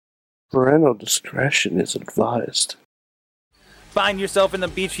Parental discretion is advised. Find yourself in the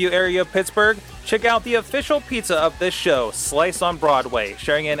Beachview area of Pittsburgh? Check out the official pizza of this show, Slice on Broadway,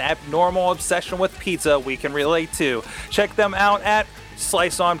 sharing an abnormal obsession with pizza we can relate to. Check them out at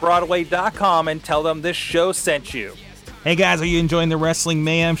sliceonbroadway.com and tell them this show sent you. Hey guys, are you enjoying the Wrestling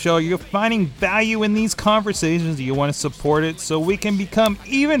Mayhem show? Are you finding value in these conversations? Do you want to support it so we can become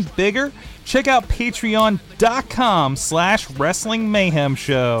even bigger? Check out patreon.com/Wrestling Mayhem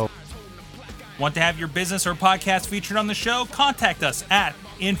show. Want to have your business or podcast featured on the show? Contact us at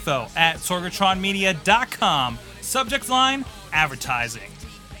info@sorgatronmedia.com. Subject line, advertising.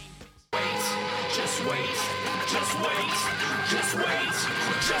 Wait, just wait, just wait, just wait, just wait.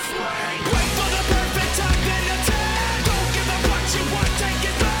 Wait for the perfect time, then attack. Don't give up what you want, take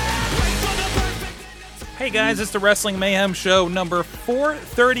it back. Wait for the perfect. Hey guys, it's the Wrestling Mayhem show number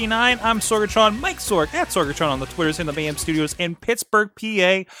 439. I'm Sorgatron, Mike Sorg, at Sorgatron on the Twitters in the Mayhem Studios in Pittsburgh,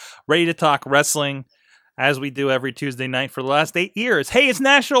 PA, ready to talk wrestling as we do every Tuesday night for the last 8 years. Hey, it's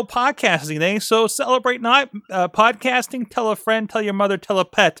National Podcasting Day, so celebrate podcasting. Tell a friend, tell your mother, tell a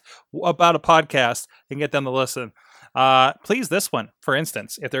pet about a podcast and get them to listen. Please, this one, for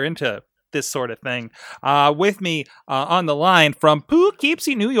instance, if they're into this sort of thing. With me on the line from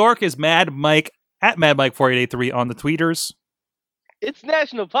Poughkeepsie, New York is Mad Mike at Mad Mike 4883 on the tweeters. It's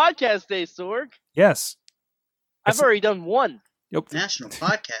National Podcast Day, Sorg. Yes. I've already done one. Yep. National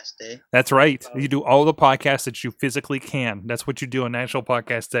Podcast Day. That's right. You do all the podcasts that you physically can. That's what you do on National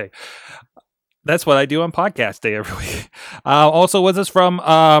Podcast Day. That's what I do on Podcast Day every week. Also with us from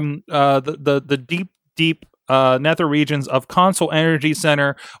the deep nether regions of Console Energy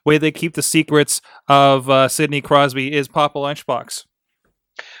Center, where they keep the secrets of Sidney Crosby, is Papa Lunchbox.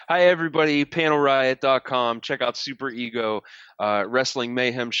 Hi, everybody. PanelRiot.com. Check out Super Ego,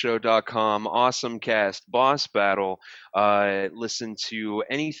 WrestlingMayhemShow.com, Awesome Cast, Boss Battle. Listen to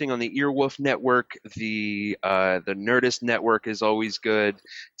anything on the Earwolf Network. The Nerdist Network is always good.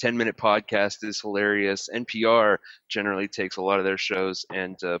 10-Minute Podcast is hilarious. NPR generally takes a lot of their shows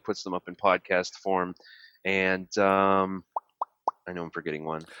and puts them up in podcast form. And I know I'm forgetting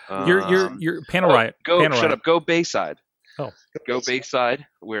one. Your Panel Riot. Shut up. Go Bayside. Oh, Go Bayside,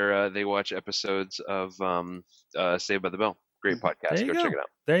 where they watch episodes of Saved by the Bell. Great podcast. Go check it out.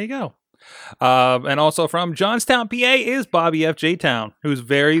 There you go. And also from Johnstown, PA, is Bobby FJ Town, who's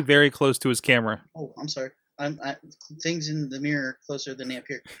very, very close to his camera. Oh, I'm sorry. Things in the mirror are closer than they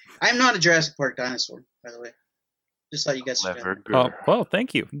appear. I'm not a Jurassic Park dinosaur, by the way. Just thought you guys should know. Oh, well,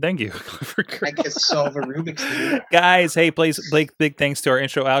 thank you. I could solve a Rubik's Cube. Guys, hey, Blake, big thanks to our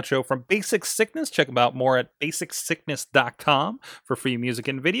intro outro from Basic Sickness. Check them out more at basicsickness.com for free music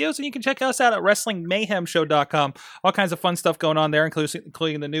and videos. And you can check us out at wrestlingmayhemshow.com. All kinds of fun stuff going on there,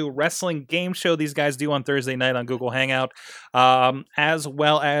 including the new wrestling game show these guys do on Thursday night on Google Hangout, as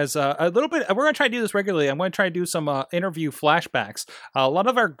well as a little bit. We're going to try to do this regularly. I'm going to try to do some interview flashbacks. A lot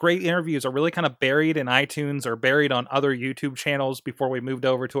of our great interviews are really kind of buried in iTunes or buried on other YouTube channels before we moved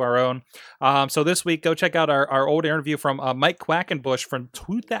over to our own. So this week, go check out our old interview from Mike Quackenbush from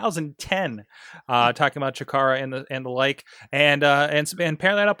 2010, talking about Chikara and the like, and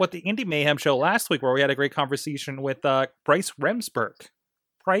pair that up with the Indie Mayhem show last week, where we had a great conversation with Bryce Remsburg.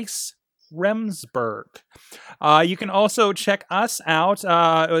 You can also check us out,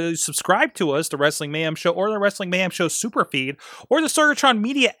 subscribe to us, the Wrestling Mayhem Show, or the Wrestling Mayhem Show Super Feed, or the Sorgatron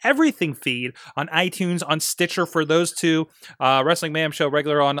Media Everything feed on iTunes, on Stitcher for those two. Wrestling Mayhem Show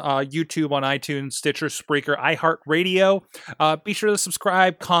regular on YouTube, on iTunes, Stitcher, Spreaker, iHeartRadio. Be sure to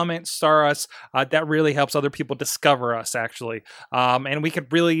subscribe, comment, star us. That really helps other people discover us, actually. And we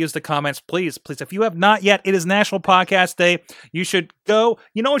could really use the comments. Please, if you have not yet, it is National Podcast Day. You should go.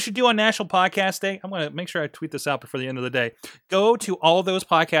 You know what you should do on National Podcast Day? I'm going to make sure I tweet this out before the end of the day. Go to all those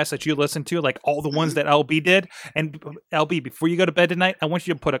podcasts that you listen to, like all the ones that LB did. And LB, before you go to bed tonight, I want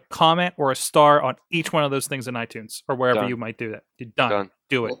you to put a comment or a star on each one of those things in iTunes or wherever you might do that. You're done.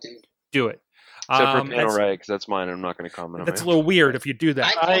 Do it. Do it. Except for Panel Riot, because that's mine. I'm not going to comment on it. That's a little weird if you do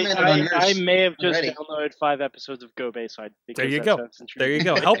that. I may have just downloaded 5 episodes of Go Bayside. There you go.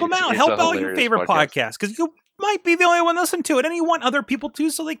 Help them out. Help out your favorite podcast, because you might be the only one listening to it, and you want other people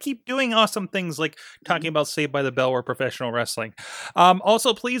to, so they keep doing awesome things like talking about Saved by the Bell or professional wrestling.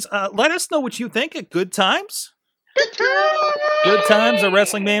 Also, please let us know what you think at Good Times. Good Times at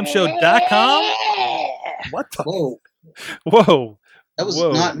WrestlingMayhemShow.com. What the? Whoa. That was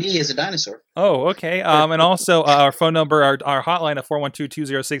not me as a dinosaur. Oh, okay. And also our phone number, our hotline at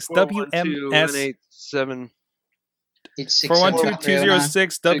 412-206-WMS.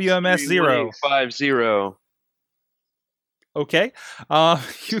 412-206-WMS0. Okay.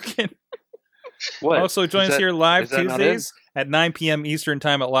 You can also join us here live Tuesdays at 9 p.m. Eastern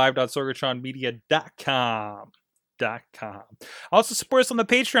Time at live.sorgatronmedia.com. Also support us on the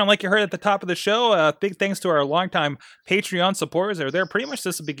Patreon, like you heard at the top of the show. Big thanks to our longtime Patreon supporters. They're there pretty much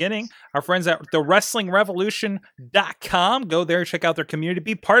since the beginning. Our friends at thewrestlingrevolution.com. Go there, check out their community,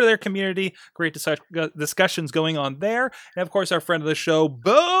 be part of their community. Great discussions going on there. And of course, our friend of the show,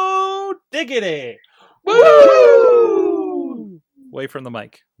 Bo Diggity. Woo! Away from the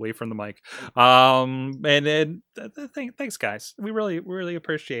mic. Thanks, guys. We really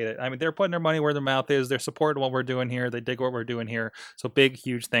appreciate it. I mean, they're putting their money where their mouth is. They're supporting what we're doing here. They dig what we're doing here. So big,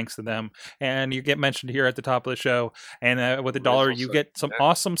 huge thanks to them. And you get mentioned here at the top of the show. And with $1, you get some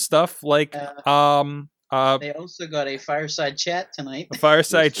awesome stuff like they also got a fireside chat tonight. A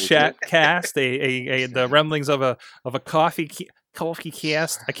fireside chat cast, the rumblings of a coffee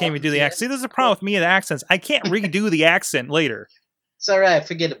cast. I can't even do the accent. See, there's a problem with me and accents. I can't redo the accent later. It's all right.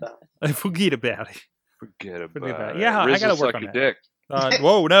 Forget about it. Forget about it. Yeah, Riz I gotta will work suck on your that. dick.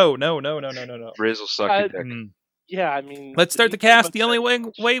 Whoa, no. Riz will suck your dick. Yeah, I mean, Let's start the cast the only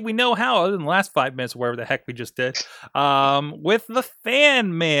way we know how, other than the last 5 minutes, wherever the heck we just did, with the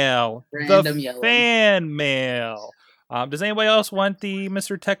fan mail. Random yelling. Fan mail. Does anybody else want the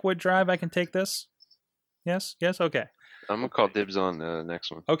Mr. Techwood drive? I can take this. Yes. Okay. I'm gonna call dibs on the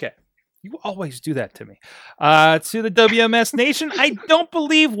next one. Okay. You always do that to me. To the WMS Nation, I don't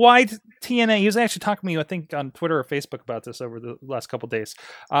believe why TNA, he was actually talking to me, I think, on Twitter or Facebook about this over the last couple days.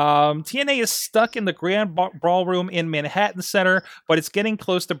 TNA is stuck in the Grand Ballroom in Manhattan Center, but it's getting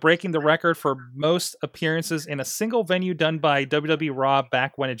close to breaking the record for most appearances in a single venue done by WWE Raw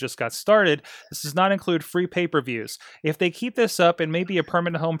back when it just got started. This does not include free pay-per-views. If they keep this up, it may be a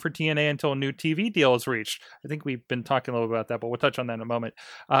permanent home for TNA until a new TV deal is reached. I think we've been talking a little about that, but we'll touch on that in a moment.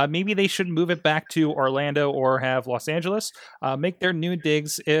 Maybe they should move it back to Orlando or have Los Angeles. Make their new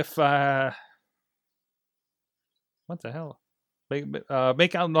digs if what the hell?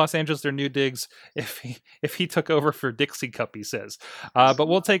 Make out in Los Angeles their new digs if he took over for Dixie Cup, he says. But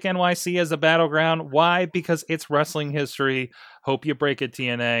we'll take NYC as a battleground. Why? Because it's wrestling history. Hope you break it,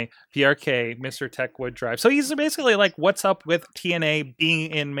 TNA. PRK, Mr. Techwood Drive. So he's basically like, what's up with TNA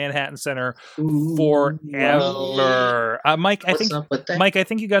being in Manhattan Center forever? Mike, I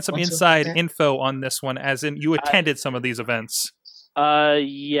think you got some inside info on this one, as in you attended some of these events.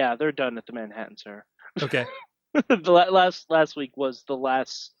 Yeah, they're done at the Manhattan Center. Okay. The last week was the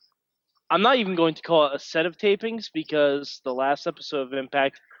last. I'm not even going to call it a set of tapings, because the last episode of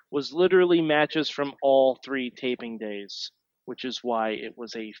Impact was literally matches from all 3 taping days, which is why it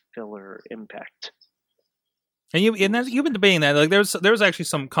was a filler Impact. And you've been debating that. Like there was actually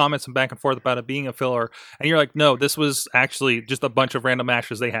some comments and back and forth about it being a filler, and you're like, no, this was actually just a bunch of random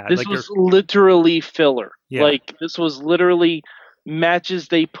matches they had. This was literally filler. Yeah. Like this was literally matches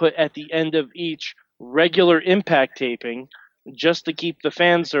they put at the end of each regular Impact taping just to keep the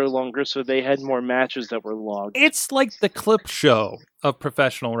fans there longer, so they had more matches that were logged. It's like the clip show of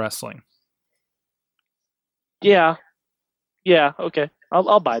professional wrestling. Yeah, okay,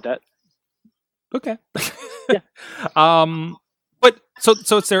 I'll buy that. Okay. Yeah. But so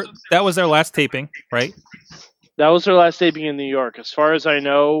it's that was their last taping, right? That was their last taping in New York. As far as I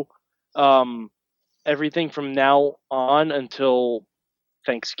know, everything from now on until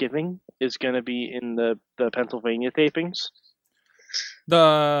Thanksgiving is going to be in the Pennsylvania tapings.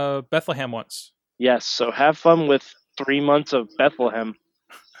 The Bethlehem ones. Yes, so have fun with 3 months of Bethlehem.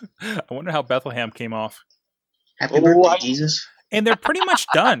 I wonder how Bethlehem came off. Happy birthday, Jesus. And they're pretty much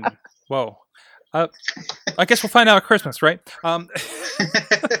done. Whoa. I guess we'll find out at Christmas, right?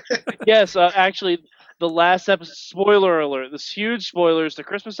 Yes, actually, the last episode, spoiler alert, this huge spoilers, the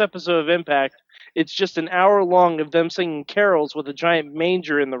Christmas episode of Impact, it's just an hour long of them singing carols with a giant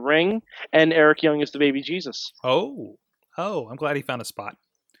manger in the ring, and Eric Young is the baby Jesus. Oh, I'm glad he found a spot.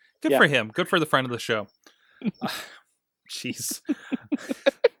 Good for him. Good for the friend of the show. Jeez.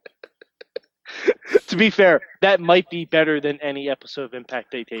 To be fair, that might be better than any episode of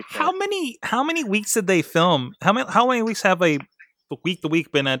Impact they taped. How many weeks did they film? How many weeks have a week to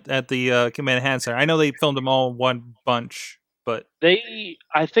week been at the Manhattan Center? I know they filmed them all in one bunch, but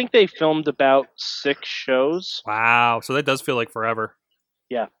I think they filmed about 6 shows. Wow, so that does feel like forever.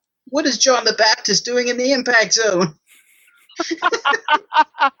 Yeah. What is John the Baptist doing in the Impact Zone? I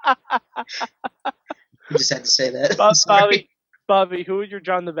just had to say that. Bobby, who would your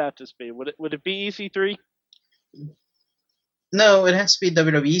John the Baptist be? Would it be EC3? No, it has to be a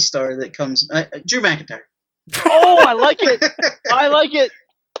WWE star that comes. Drew McIntyre. Oh, I like it. I like it.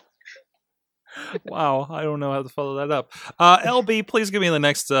 Wow, I don't know how to follow that up. LB, please give me the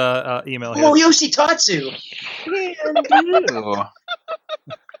next email here. Oh, Yoshitatsu.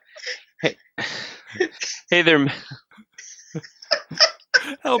 Hey there.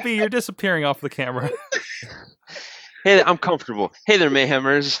 LB, you're disappearing off the camera. Hey, I'm comfortable. Hey there,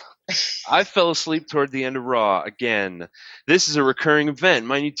 Mayhemers. I fell asleep toward the end of Raw again. This is a recurring event.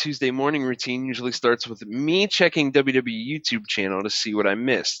 My new Tuesday morning routine usually starts with me checking WWE YouTube channel to see what I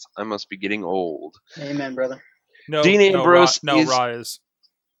missed. I must be getting old. Amen, brother. No, Dean Ambrose Raw is.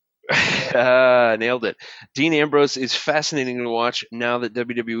 Nailed it. Dean Ambrose is fascinating to watch now that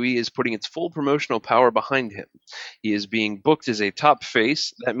WWE is putting its full promotional power behind him. He is being booked as a top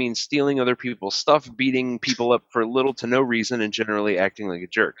face. That means stealing other people's stuff, beating people up for little to no reason, and generally acting like a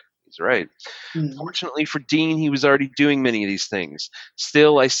jerk. He's right. Fortunately for Dean, he was already doing many of these things.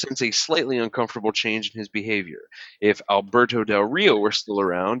 Still, I sense a slightly uncomfortable change in his behavior. If Alberto Del Rio were still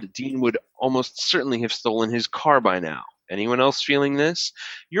around, Dean would almost certainly have stolen his car by now. Anyone else feeling this?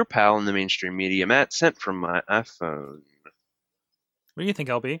 Your pal in the mainstream media, Matt, sent from my iPhone. What do you think,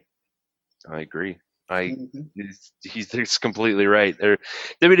 LB? I agree. He's completely right.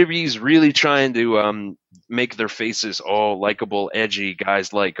 WWE's really trying to make their faces all likable, edgy.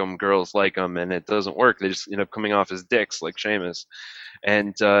 Guys like them, girls like them, and it doesn't work. They just end up coming off as dicks like Sheamus.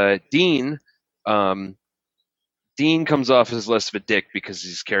 And Dean comes off as less of a dick because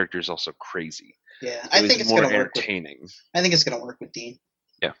his character is also crazy. Yeah, I think it's more going to work. entertaining. I think it's going to work with Dean.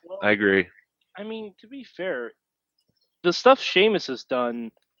 Yeah, I agree. I mean, to be fair, the stuff Sheamus has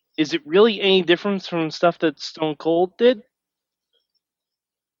done, is it really any different from stuff that Stone Cold did?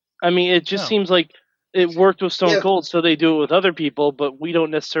 I mean, it just seems like it worked with Stone Cold, so they do it with other people, but we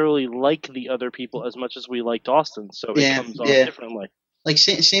don't necessarily like the other people as much as we liked Austin, so it comes off differently. Like,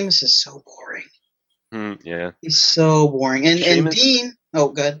 Sheamus is so boring. Yeah. He's so boring. And Dean... Oh,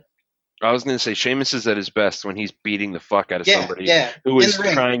 good. I was going to say, Sheamus is at his best when he's beating the fuck out of somebody who is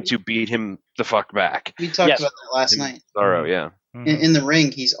trying to beat him the fuck back. We talked about that last night. Sorrow, yeah. In the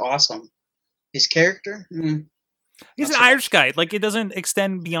ring, he's awesome. His character? He's an Irish guy. Like, it doesn't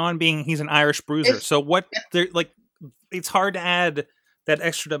extend beyond being he's an Irish bruiser. It's hard to add that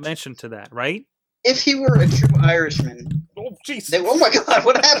extra dimension to that, right? If he were a true Irishman... Oh, jeez. Oh, my God.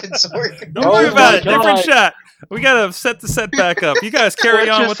 What happened, Sorry? Don't worry about it. Different shot. We got to set the set back up. You guys carry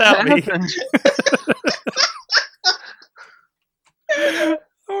on without me.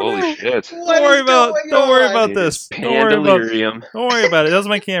 Holy shit. Don't worry about this. Don't worry about it. How's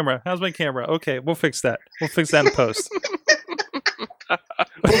my camera? Okay, we'll fix that. We'll fix that in post.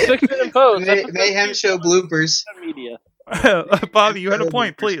 We'll fix it in post. Mayhem show bloopers. Media. Bobby, you had a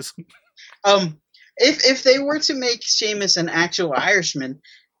point, please. If they were to make Sheamus an actual Irishman,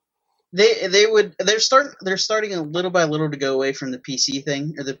 they're starting a little by little to go away from the PC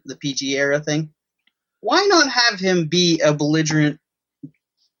thing or the PG era thing. Why not have him be a belligerent,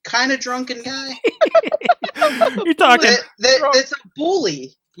 kind of drunken guy? You're talking that's a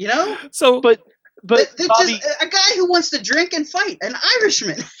bully, you know? So, but Bobby, just a guy who wants to drink and fight, an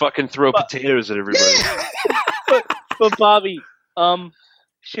Irishman. Fucking throw potatoes at everybody. Yeah. but Bobby,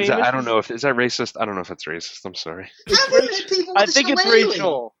 Sheamus, I don't know if is that racist. I don't know if it's racist. I'm sorry. I think it's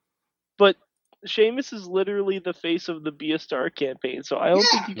racial. But Sheamus is literally the face of the Be a Star campaign, so I don't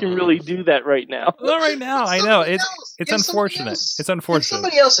think you can really do that right now. Not right now. I know it's unfortunate. It's unfortunate.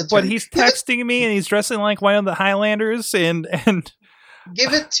 Somebody else. But he's texting me and he's dressing like one of the Highlanders and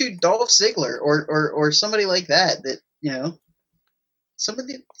give it to Dolph Ziggler or somebody like that. That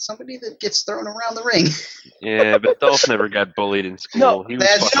somebody that gets thrown around the ring. Yeah, but Dolph never got bullied in school. No, he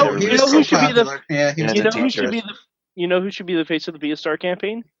was who should be the face of the Be a Star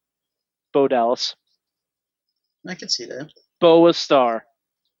campaign? Bo Dallas. I can see that. Bo a star.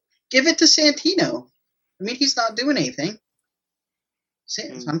 Give it to Santino. I mean, he's not doing anything.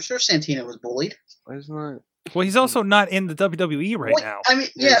 I'm sure Santino was bullied. Why isn't that? Well, he's also not in the WWE right now. I mean,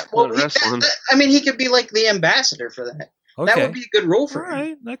 he could be like the ambassador for that. Okay. That would be a good role for him.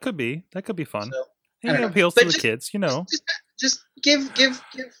 Right, that could be fun. So, he appeals to the kids, Just give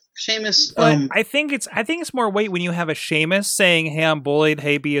Sheamus. But I think it's more weight when you have a Sheamus saying, "Hey, I'm bullied.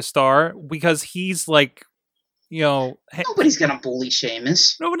 Hey, be a star," because he's like, hey, nobody's gonna bully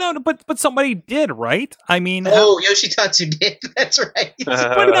Sheamus. No, but somebody did, right? I mean, Yoshitatsu did. That's right.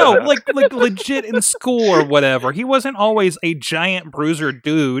 But no, like legit in school or whatever. He wasn't always a giant bruiser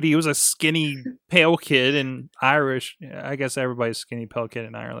dude. He was a skinny, pale kid in Irish. I guess everybody's skinny, pale kid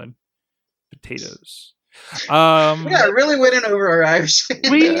in Ireland. Potatoes. Really winning over our Irish fans.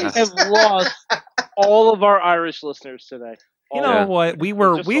 We have lost all of our Irish listeners today. What? We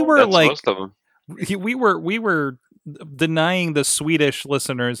were like most of them. We were denying the Swedish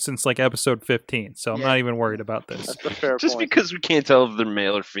listeners since like episode 15, so I'm not even worried about this. That's a fair Just point. because we can't tell if they're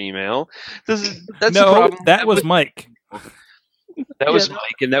male or female. That's no, the problem. that was Mike. That was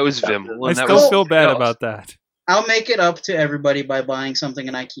Mike, and that was Vim. I still feel bad about that. I'll make it up to everybody by buying something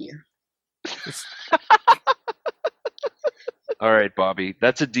in IKEA. All right, Bobby,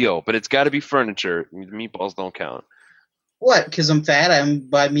 that's a deal, but it's got to be furniture. Meatballs don't count. What? Because I'm fat, I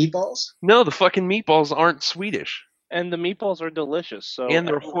buy meatballs? No, the fucking meatballs aren't Swedish. And the meatballs are delicious. So And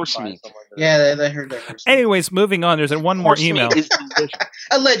they're everyone horse buys meat. them like that. Yeah, they heard that first. Anyways, moving on. There's one more Horse email. meat is delicious.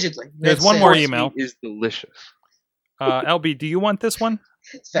 Allegedly. There's That's one it. more Horse email. meat is delicious. LB, do you want this one?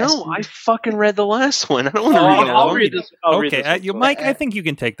 It's fast No, food. I fucking read the last one. I don't want to Oh, read it I'll all. read this. I'll read Okay, this one. Mike, I think you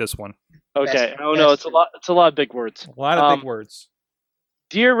can take this one. Okay. Fast- Oh no, fast it's a food. lot. It's a lot of big words. A lot of big words.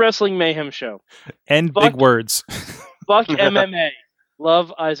 Dear Wrestling Mayhem Show, And Fuck. big words. fuck MMA.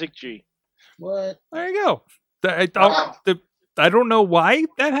 Love Isaac G. What? There you go. Wow. I don't know why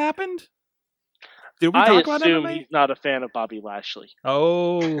that happened. Did we I talk about assume MMA? he's not a fan of Bobby Lashley.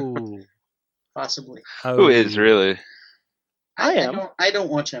 Oh. Possibly. Who is really? I am. I don't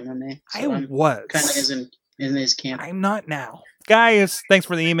watch MMA. I So I'm was. kind of in his camp. I'm not now. Guys, thanks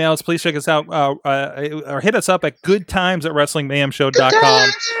for the emails. Please check us out or hit us up at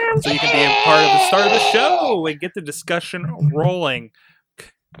goodtimes@wrestlingmayhemshow.com so you can be a part of the start of the show and get the discussion rolling.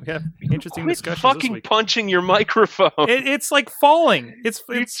 We have interesting Quit discussions this fucking week. punching your microphone. It's like falling. You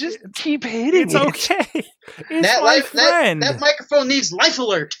just keep hitting it's it. okay. It's my friend. That microphone needs life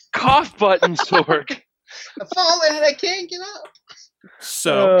alert. Cough button, Sorg. I'm falling and I can't get up.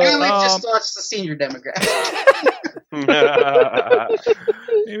 So And we just lost the senior demographic.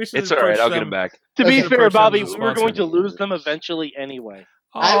 maybe we should It's just all right. push I'll get them. him back. To be That's fair, the Bobby, person we were going who's to lose them eventually anyway.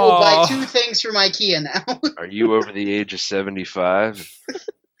 I will buy Oh. 2 things from IKEA now. Are you over the age of 75?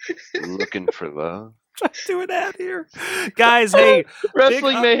 Looking for love? Do an ad here, guys. Hey,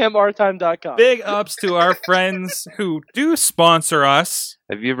 WrestlingMayhemOurTime.com. big ups to our friends who do sponsor us.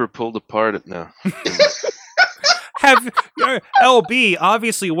 Have you ever pulled apart it? No. Have LB?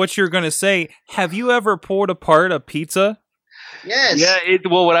 Obviously, what you're going to say. Have you ever pulled apart a pizza? Yes. Yeah,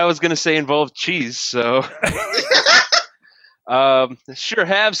 well, what I was going to say involved cheese, so. Sure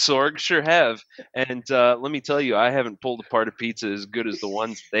have, Sorg, sure have. And let me tell you, I haven't pulled apart a pizza as good as the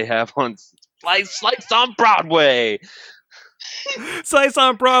ones they have on Slice on Broadway. Slice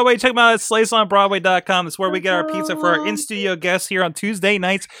on Broadway. Check them out at sliceonbroadway.com. That's where we get our pizza for our in-studio guests here on Tuesday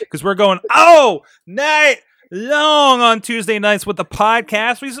nights because we're going night long on Tuesday nights with the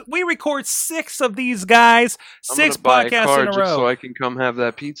podcast. We record 6 of these guys, I'm 6 gonna buy a podcasts car in a just row. so I can come have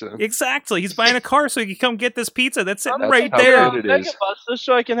that pizza. Exactly. He's buying a car so he can come get this pizza. That's sitting That's right how there. good it is. Megabus just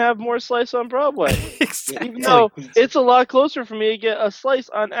so I can have more slice on Broadway. Exactly. Even though it's a lot closer for me to get a slice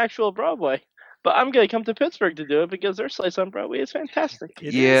on actual Broadway. But I'm going to come to Pittsburgh to do it because their slice on Broadway is fantastic.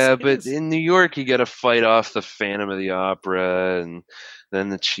 It Yeah, is, it but is. in New York, you got to fight off the Phantom of the Opera, and then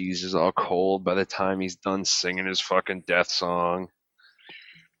the cheese is all cold by the time he's done singing his fucking death song.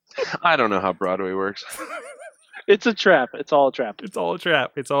 I don't know how Broadway works. It's a trap. It's all a trap. It's all a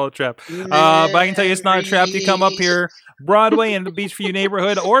trap. It's all a trap. But I can tell you it's not a trap. You come up here, Broadway in the Beachview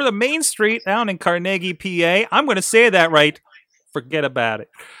neighborhood or the Main Street down in Carnegie, PA. I'm going to say that right. Forget about it.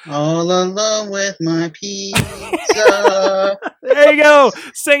 All alone with my pizza. There you go.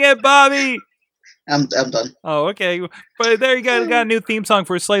 Sing it, Bobby. I'm done. Oh, okay. But there you go. We got a new theme song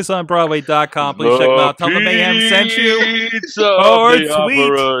for sliceonbroadway.com. Please check them out. Tell them Mayhem sent you. Or tweet.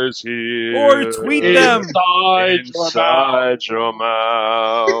 Or tweet them. Inside your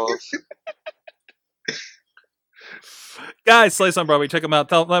mouth. Guys, Slice on Broadway. Check them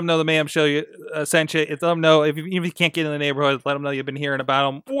out. Let them know the Mayhem Show you sent you. Let them know if you can't get in the neighborhood. Let them know you've been hearing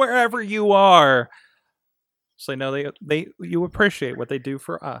about them wherever you are. So they know you appreciate what they do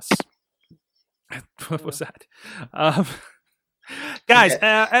for us. What was that? Guys,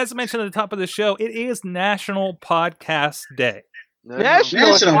 as I mentioned at the top of the show, it is National Podcast Day.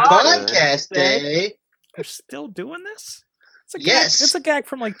 National Podcast Day. We're still doing this? It's a Yes. Gag. It's a gag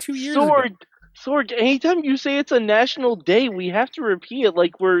from like 2 years ago. Sorg, anytime you say it's a national day, we have to repeat it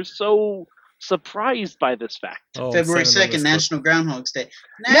like we're so surprised by this fact. Oh, I'm February sending them 2nd, this National Groundhog's Day.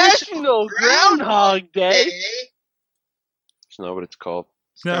 National Groundhog Day? That's not what it's called.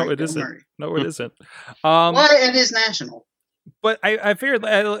 No, Sorry, it Bill isn't. Murray. No, it isn't. Why it is national? But I figured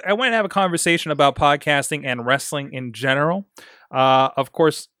I want to have a conversation about podcasting and wrestling in general. Of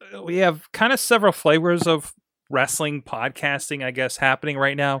course, we have kind of several flavors of wrestling podcasting, I guess, happening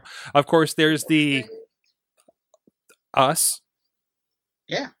right now. Of course, there's the us.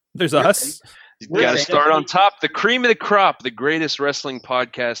 Yeah. There's us. You We're got to saying- start on top. The cream of the crop, the greatest wrestling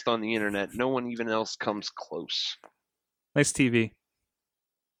podcast on the internet. No one even else comes close. Nice TV.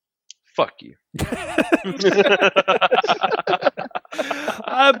 Fuck you. But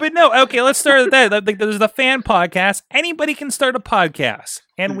no, okay, let's start with that. There's the fan podcast. Anybody can start a podcast,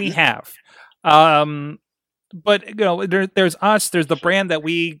 and we have. but there's us. There's the brand that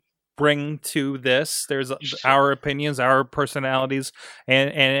we bring to this. There's our opinions, our personalities,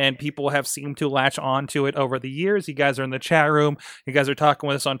 and people have seemed to latch on to it over the years. You guys are in the chat room. You guys are talking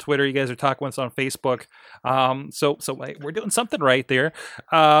with us on Twitter. You guys are talking with us on Facebook. So we're doing something right there.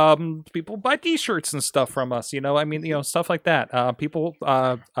 People buy T-shirts and stuff from us. Stuff like that. People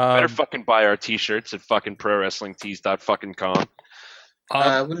better fucking buy our T-shirts at fucking prowrestlingtees.com.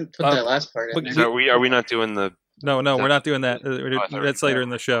 I wouldn't put that last part in there. Are we not doing the? No, we're not doing that. That's later in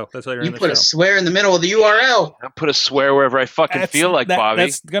the show. You put a swear in the middle of the URL. I put a swear wherever I fucking feel like, Bobby.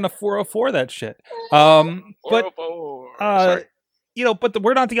 That's gonna 404 that shit. Sorry. But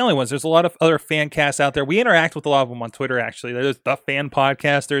we're not the only ones. There's a lot of other fan casts out there. We interact with a lot of them on Twitter, actually. There's the Fan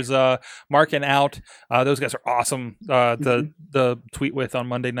Podcast. There's Mark and Out. Those guys are awesome the tweet with on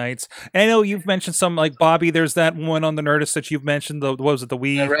Monday nights. And I know you've mentioned some, like Bobby. There's that one on the Nerdist that you've mentioned. What was it? The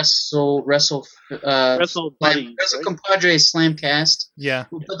Wii? Wrestle Buddies, right? Compadre Slamcast. Yeah.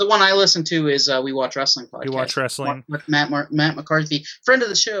 But the one I listen to is We Watch Wrestling Podcast. We Watch Wrestling. With Matt McCarthy, friend of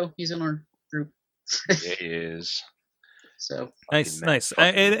the show. He's in our group. Yeah, he is. So nice.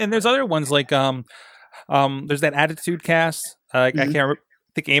 And there's other ones like there's that Attitude Cast. I can't remember.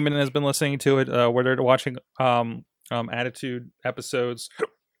 I think Eamon has been listening to it where they're watching Attitude episodes.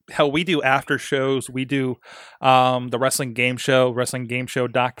 Hell, we do after shows. We do the Wrestling Game Show,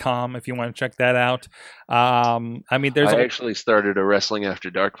 WrestlingGameShow.com if you want to check that out. I actually started a Wrestling After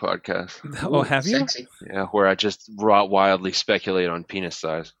Dark podcast. Oh, have you? Sexy. Yeah, where I just wildly speculate on penis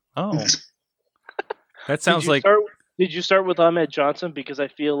size. Oh, that sounds like. Did you start with Ahmed Johnson? Because I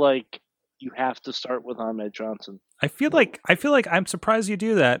feel like you have to start with Ahmed Johnson. I feel like I'm surprised you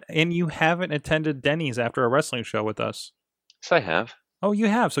do that, and you haven't attended Denny's after a wrestling show with us. Yes, I have. Oh, you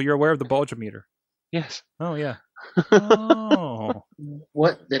have. So you're aware of the Bulgeometer. Yes. Oh yeah. Oh.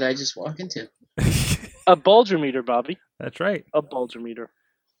 What did I just walk into? A Bulgeometer, Bobby. That's right. A Bulgeometer.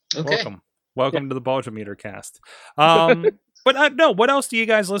 Okay. Welcome to the Bulgeometer cast. But no, what else do you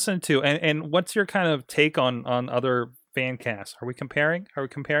guys listen to? And what's your kind of take on other fan casts? Are we comparing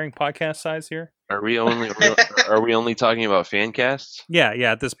podcast size here? Are we only talking about fan casts? Yeah,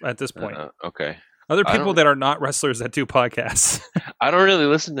 at this point. Okay. Other people that are not wrestlers that do podcasts. I don't really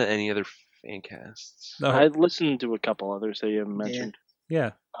listen to any other fan casts. No. I listened to a couple others that you haven't mentioned.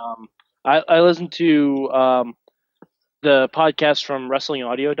 Yeah. I listened to the podcast from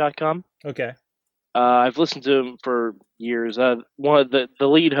WrestlingAudio.com. Okay. I've listened to them for years. One of the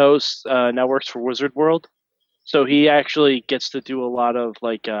lead hosts now works for Wizard World, so he actually gets to do a lot of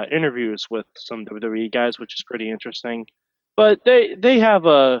interviews with some WWE guys, which is pretty interesting. But they have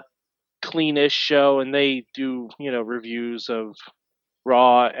a cleanish show, and they do reviews of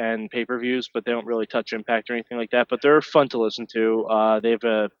Raw and pay-per-views, but they don't really touch Impact or anything like that. But they're fun to listen to. They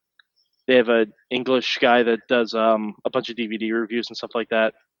have a English guy that does a bunch of DVD reviews and stuff like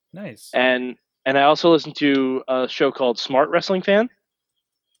that. Nice. And I also listen to a show called Smart Wrestling Fan,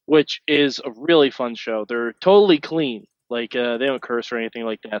 which is a really fun show. They're totally clean. They don't curse or anything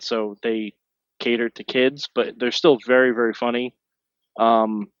like that, so they cater to kids, but they're still very, very funny.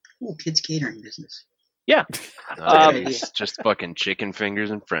 Kids catering business. Yeah. It's just fucking chicken fingers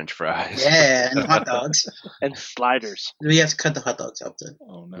and French fries. Yeah, and hot dogs. And sliders. We have to cut the hot dogs out then.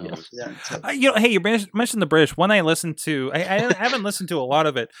 Oh no. Yeah. Hey, you mentioned the British. One I listened to. I haven't listened to a lot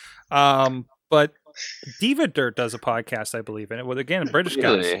of it. But Diva Dirt does a podcast, I believe, and it was again British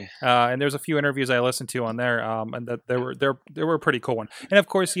guys. And there's a few interviews I listened to on there, and that they were a pretty cool one. And of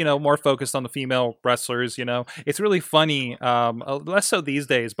course, more focused on the female wrestlers. It's really funny. Less so these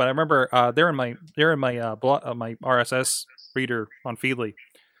days, but I remember they're in my my RSS reader on Feedly,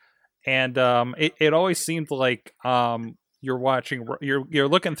 and it always seemed like you're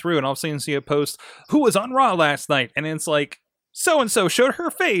looking through, and all of a sudden you see a post, who was on Raw last night, and it's like, so-and-so showed her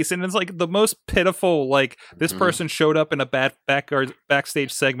face, and it's like the most pitiful, this person showed up in a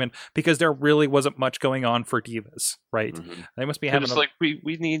backstage segment because there really wasn't much going on for divas, right? Mm-hmm. They must be having we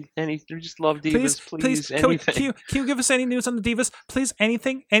need we just love divas, please can you give us any news on the divas, please?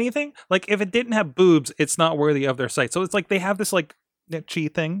 Anything, if it didn't have boobs, it's not worthy of their site. So it's like they have this niche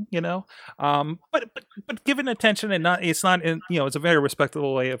thing, but given attention, and it's not in, it's a very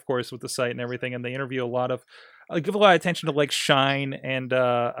respectable way, of course, with the site and everything, and they interview a lot of give a lot of attention to Shine and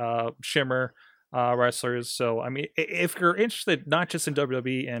Shimmer wrestlers. So I mean, if you're interested not just in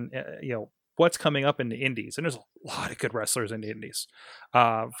WWE and what's coming up in the indies, and there's a lot of good wrestlers in the indies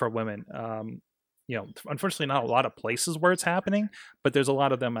for women. Unfortunately not a lot of places where it's happening, but there's a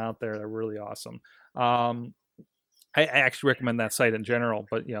lot of them out there that are really awesome. I actually recommend that site in general,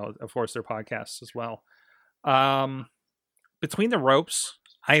 but of course their podcasts as well. Between the Ropes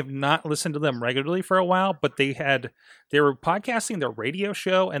I have not listened to them regularly for a while, but they were podcasting their radio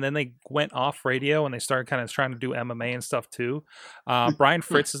show, and then they went off radio and they started kind of trying to do MMA and stuff too. Brian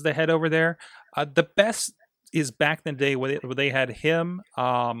Fritz is the head over there. The best is back in the day where they had him.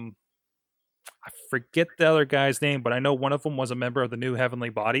 I forget the other guy's name, but I know one of them was a member of the New Heavenly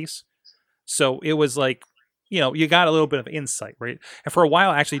Bodies. So it was like, you got a little bit of insight, right? And for a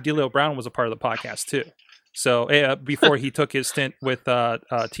while, actually, D'Leo Brown was a part of the podcast too. So before he took his stint with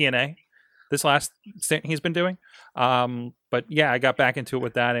TNA, this last stint he's been doing. But yeah, I got back into it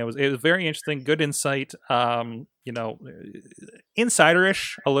with that. And it was very interesting, good insight.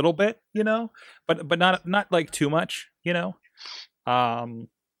 Insider-ish a little bit, but not like too much, it's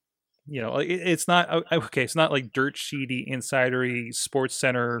not okay. It's not like dirt sheety, insidery, Sports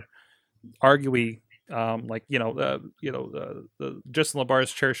Center, arguey. The Justin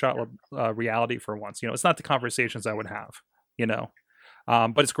LeBar's chair shot reality for once. It's not the conversations I would have.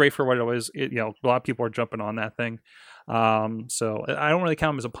 But it's great for what it was. A lot of people are jumping on that thing. So I don't really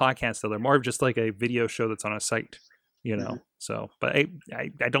count them as a podcast though. They're more of just like a video show that's on a site. So, but I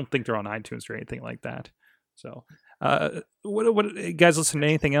don't think they're on iTunes or anything like that. So, what you guys listen to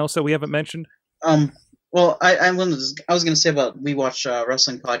anything else that we haven't mentioned? Well, I was going to say about We Watch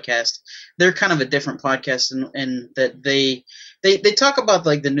Wrestling podcast. They're kind of a different podcast in that they talk about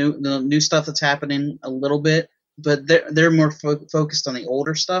like the new stuff that's happening a little bit, but they're more focused on the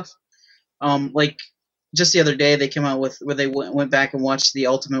older stuff. Like just the other day they came out with where they went back and watched the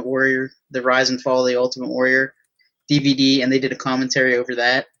Ultimate Warrior, the Rise and Fall of the Ultimate Warrior DVD, and they did a commentary over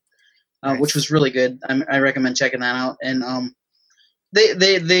that, Nice. Which was really good. I recommend checking that out. And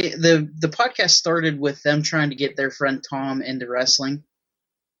the podcast started with them trying to get their friend Tom into wrestling,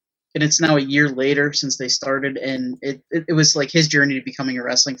 and it's now a year later since they started, and it was like his journey to becoming a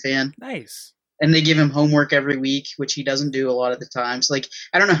wrestling fan. Nice. And they give him homework every week, which he doesn't do a lot of the times. Like,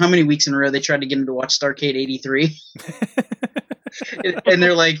 I don't know how many weeks in a row they tried to get him to watch Starrcade 83. And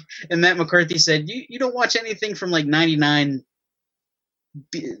they're like, and Matt McCarthy said, you don't watch anything from like 99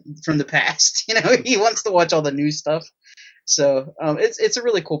 from the past. He wants to watch all the new stuff. So it's a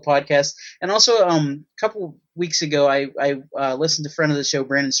really cool podcast. And also a couple weeks ago, I listened to friend of the show,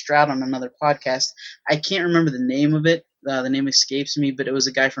 Brandon Stroud, on another podcast. I can't remember the name of it. The name escapes me, but it was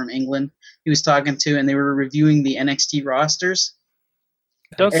a guy from England he was talking to, and they were reviewing the NXT rosters.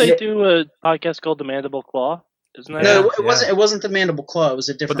 Don't they do a podcast called The Mandible Claw? Isn't that No, it wasn't the Mandible Claw. It was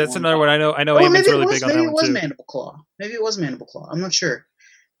a different one. But that's another one. I know Oh, Eamon's really big on that one too. Maybe it was Mandible Claw. Maybe it was Mandible Claw. I'm not sure.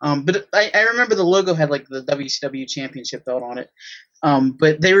 But I remember the logo had like the WCW Championship belt on it.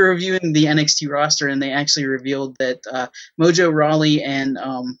 But they were reviewing the NXT roster, and they actually revealed that Mojo Rawley and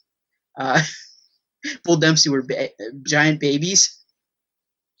Bull Dempsey were giant babies.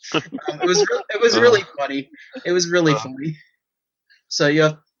 It was really funny. It was really funny. So you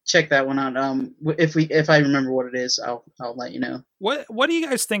have to check that one out. If I remember what it is, I'll let you know. What do you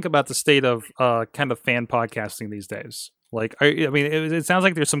guys think about the state of kind of fan podcasting these days? Like, it sounds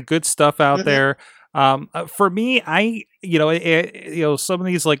like there's some good stuff out there. For me, some of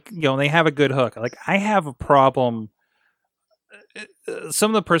these, like, they have a good hook. Like, I have a problem.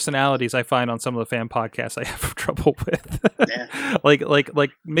 Some of the personalities I find on some of the fan podcasts, I have trouble with. Yeah. like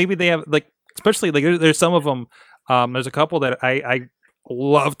maybe they have, like, especially like there's some of them. There's a couple that I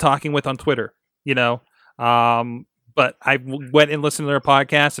love talking with on Twitter, but I went and listened to their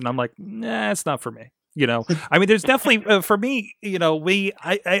podcast, and I'm like, nah, it's not for me. There's definitely for me,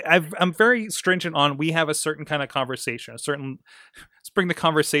 I'm very stringent on, we have a certain kind of conversation, let's bring the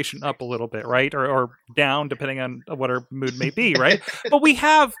conversation up a little bit, right? Or down, depending on what our mood may be, right? But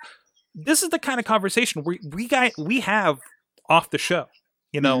this is the kind of conversation we have off the show.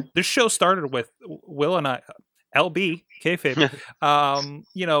 This show started with Will and I, LB, kayfabe,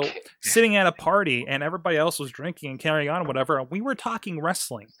 sitting at a party, and everybody else was drinking and carrying on, whatever. And we were talking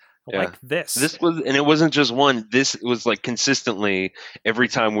wrestling. Like this. And it wasn't just one. This was like consistently every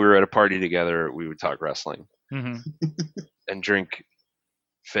time we were at a party together, we would talk wrestling and drink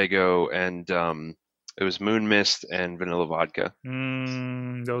Fago, and it was Moon Mist and vanilla vodka.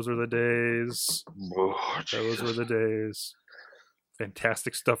 Those were the days. Oh, those were the days.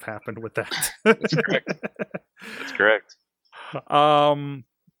 Fantastic stuff happened with that. That's correct. That's correct. But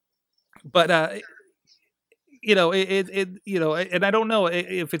and I don't know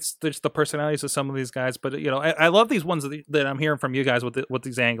if it's just the personalities of some of these guys, but I love these ones that I'm hearing from you guys with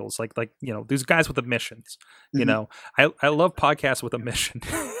these angles, like these guys with the missions. I love podcasts with a mission.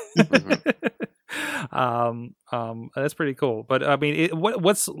 That's pretty cool. But I mean,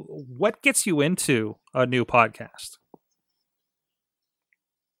 what gets you into a new podcast?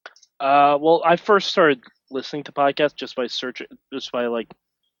 Well, I first started listening to podcasts just by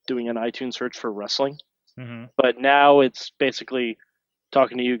doing an iTunes search for wrestling. Mm-hmm. But now it's basically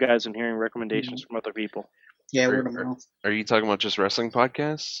talking to you guys and hearing recommendations from other people. Yeah, word of mouth. Are you talking about just wrestling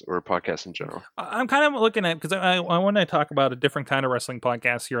podcasts or podcasts in general? I'm kind of looking at, because I want to talk about a different kind of wrestling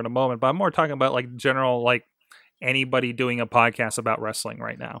podcast here in a moment, but I'm more talking about like general, like anybody doing a podcast about wrestling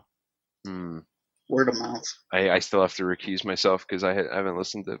right now. Word of mouth. I still have to recuse myself because I haven't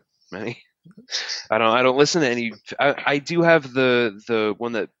listened to many. I don't listen to any. I do have the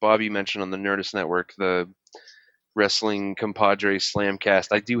one that Bobby mentioned on the Nerdist Network, the Wrestling Compadre Slamcast.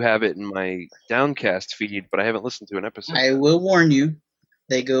 I do have it in my Downcast feed, but I haven't listened to an episode. I will warn you,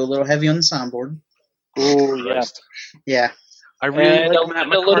 they go a little heavy on the soundboard. Oh, yeah. Christ. Yeah. I really And like Matt a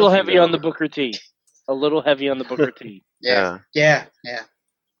little McCarthy, heavy though. on the Booker T. A little heavy on the Booker T. Yeah. Yeah. Yeah.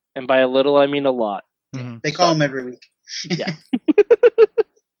 And by a little, I mean a lot. Mm-hmm. They call them every week.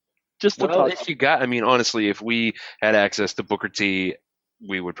 Just to Well, talk. if you got, I mean, honestly, if we had access to Booker T,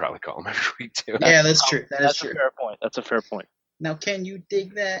 we would probably call him every week too. Yeah, that's true. That is That's true. a fair point. That's a fair point. Now, can you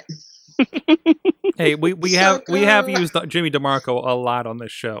dig that? Hey, we So have good. used Jimmy DeMarco a lot on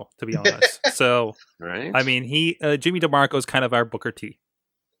this show, to be honest. So Right? I mean, Jimmy DeMarco is kind of our Booker T.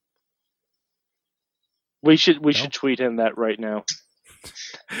 We should tweet him that right now.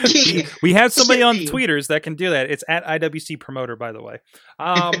 We have somebody on Jimmy. tweeters that can do that. It's at IWC Promoter, by the way.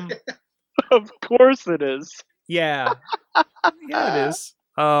 Of course it is. Yeah, it is.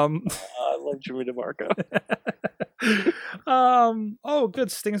 I love Jimmy DeMarco. Oh,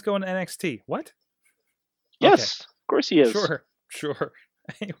 good. Sting's going to NXT. What? Yes, of course he is. Sure.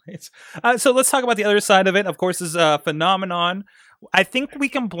 Anyways, so let's talk about the other side of it. Of course, is a phenomenon. I think we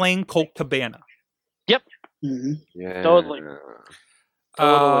can blame Colt Cabana. Mhm. Yeah. Totally.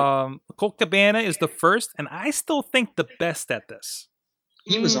 Colt Cabana is the first, and I still think the best at this.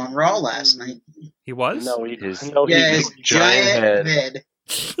 He was on Raw last night. He was? No, he His- no, he Yeah, his giant giant head.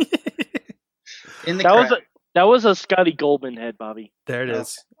 In the that was crowd. that was a Scotty Goldman head, Bobby. There it Oh.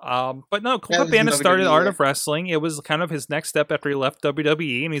 is. But no, Colt That was Cabana in started WWE, Art yeah. of Wrestling. It was kind of his next step after he left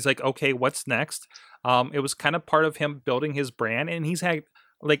WWE, and he's like, okay, what's next? It was kind of part of him building his brand, and he's had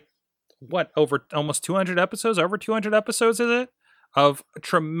like over almost 200 episodes, over 200 episodes, is it? Of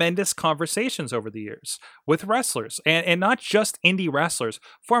tremendous conversations over the years with wrestlers, and not just indie wrestlers,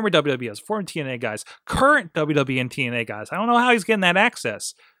 former WWS, former TNA guys, current WWE and TNA guys. I don't know how he's getting that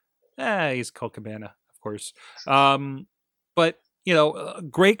access. He's Colt Cabana, of course. But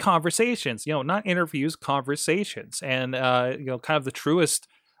great conversations. Not interviews, conversations, and kind of the truest.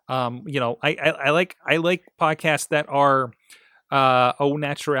 I like podcasts that are au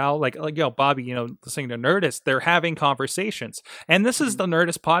natural, like Bobby, listening to Nerdist, they're having conversations, and this is the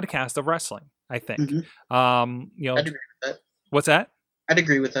Nerdist podcast of wrestling, I think. Mhm. I'd agree with that. What's that? I'd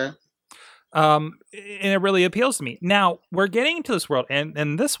agree with that. And it really appeals to me. Now we're getting into this world,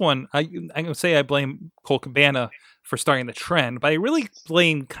 and this one, I'm gonna say I blame Colt Cabana for starting the trend, but I really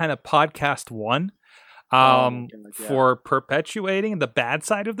blame kind of Podcast One. God, yeah. For perpetuating the bad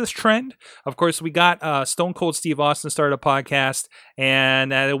side of this trend. Of course, we got Stone Cold Steve Austin started a podcast,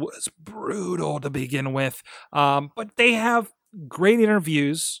 and it was brutal to begin with. But they have great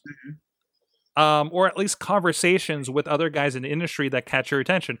interviews, or at least conversations with other guys in the industry that catch your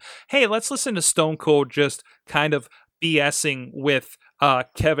attention. Hey, let's listen to Stone Cold just kind of BSing with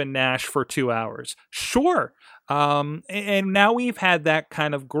Kevin Nash for 2 hours. Sure. And now we've had that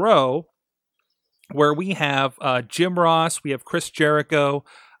kind of grow, where we have Jim Ross, we have Chris Jericho.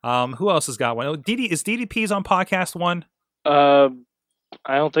 Who else has got one? Oh, is DDP's on Podcast One?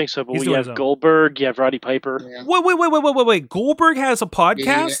 I don't think so, but He's we doing have his own. Goldberg, you have Roddy Piper. Yeah. Wait. Goldberg has a podcast?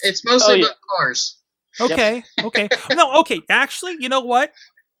 Yeah, it's mostly Oh, yeah. about cars. Okay. No, okay. Actually, you know what?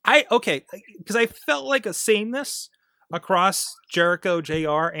 Because I felt like a sameness across Jericho,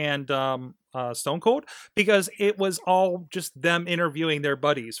 JR, and Stone Cold, because it was all just them interviewing their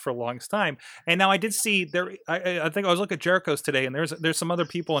buddies for the longest time. And now I did see there. I think I was looking at Jericho's today, and there's some other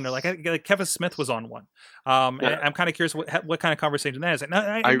people in there. Like Kevin Smith was on one. And I'm kind of curious what kind of conversation that is. And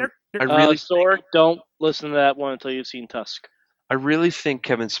I really Sorg, don't listen to that one until you've seen Tusk. I really think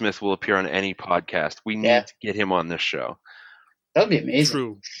Kevin Smith will appear on any podcast. We need Yeah. to get him on this show That would be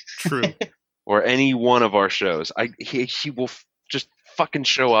amazing. True. or any one of our shows. He will just fucking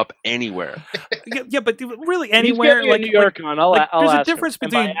show up anywhere. yeah, but really He's anywhere, gonna be like in New York on. I'll there's a ask difference him.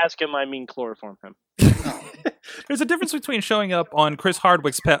 between- And by ask him, I mean chloroform him. there's a difference between showing up on Chris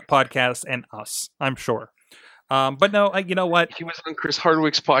Hardwick's podcast and us, I'm sure. But no, you know what? He was on Chris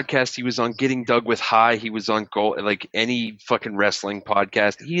Hardwick's podcast. He was on Getting Dug with High. He was on like any fucking wrestling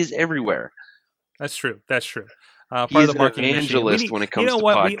podcast. He is everywhere. That's true. part He's of the an marketing machine. evangelist when it comes you know to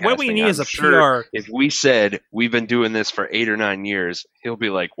what? podcasting. What we need is I'm a sure PR. If we said we've been doing this for 8 or 9 years, he'll be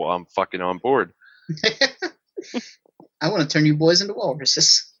like, "Well, I'm fucking on board." I want to turn you boys into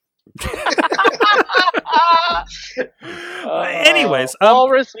walruses. Anyways,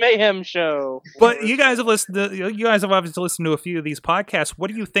 Walrus Mayhem Show. but you guys have listened to, you guys have obviously listened to a few of these podcasts.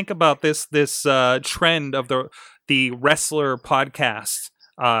 What do you think about this trend of the wrestler podcast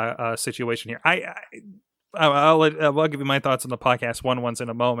situation here? I'll give you my thoughts on the podcast ones in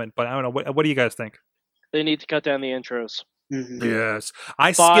a moment, but I don't know. What do you guys think? They need to cut down the intros Mm-hmm. Yes,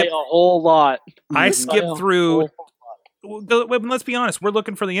 I by skipped. a whole lot. I By a skipped through. whole- Let's be honest. We're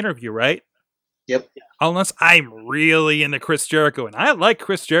looking for the interview, right? Yep. Unless I'm really into Chris Jericho, and I like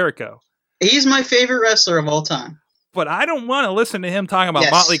Chris Jericho, He's my favorite wrestler of all time. but I don't want to listen to him talking about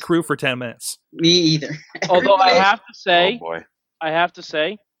Yes. Motley Crue for 10 minutes. Me either. Although I Everybody- have to say, Oh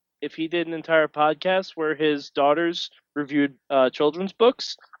boy. if he did an entire podcast where his daughters reviewed children's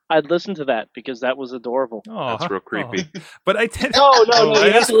books, I'd listen to that because that was adorable. Oh, That's real creepy. But I tend No, Oh, you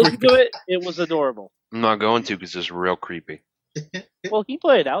that have is to listen creepy. to it. It was adorable. I'm not going to because it's real creepy. Well, he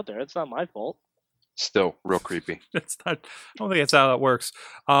put it out there. It's not my fault. Still real creepy. It's not. I don't think that's how that works.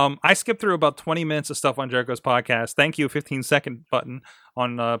 I skipped through about 20 minutes of stuff on Jericho's podcast. Thank you, 15-second button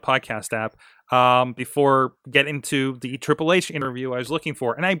on podcast app. Before getting to the Triple H interview I was looking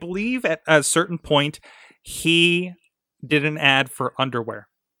for, and I believe at a certain point he did an ad for underwear.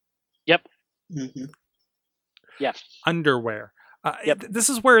 Mhm. Yeah. Underwear. Yep. This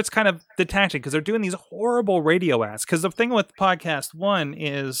is where it's kind of detaching because they're doing these horrible radio ads. Because the thing with podcast one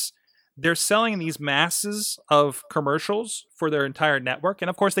is they're selling these masses of commercials for their entire network. And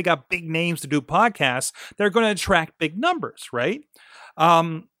of course, they got big names to do podcasts. They're going to attract big numbers, right?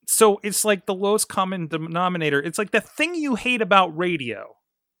 So it's like the lowest common denominator. It's like the thing you hate about radio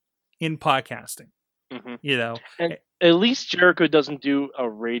in podcasting, hmm you know? And at least Jericho doesn't do a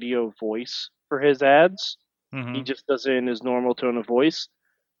radio voice for his ads. Mhm. He just does it in his normal tone of voice.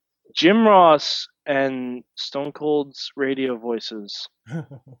 Jim Ross and Stone Cold's radio voices.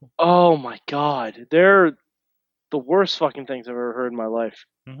 Oh my god. They're the worst fucking things I've ever heard in my life.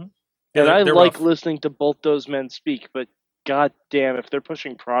 Yeah, And I they're like rough. listening to both those men speak, but god damn, if they're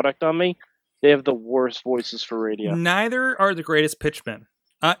pushing product on me, they have the worst voices for radio. Neither are the greatest pitchmen.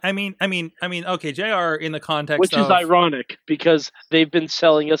 I mean, okay, JR in the context Which is of... ironic because they've been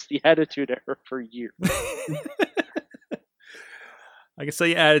selling us the Attitude Era for years. I can sell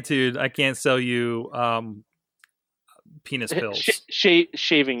you attitude. I can't sell you penis pills.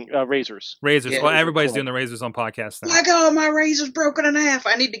 Shaving razors. Razors. Yeah, well, everybody's cool. doing the razors on podcasts now. My God, my razor's broken in half.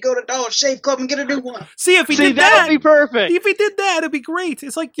 I need to go to Dollar Shave Club and get a new one. See, if he See, did that'll that, be perfect. if he did that, it'd be great.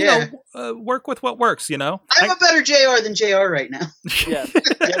 It's like, you Yeah. know, work with what works, you know? I'm a better JR than JR right now. Yes,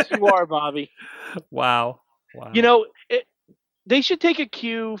 yes, you are, Bobby. Wow. You know, they should take a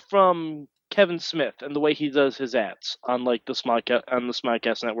cue from Kevin Smith and the way he does his ads on like the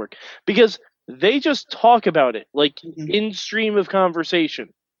Smodcast Network, because they just talk about it like in stream of conversation,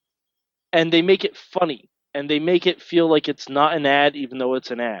 and they make it funny and they make it feel like it's not an ad, even though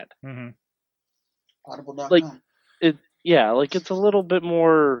it's an ad. Mhm. Audible.com. Like like it's a little bit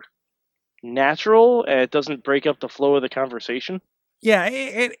more natural and it doesn't break up the flow of the conversation. Yeah,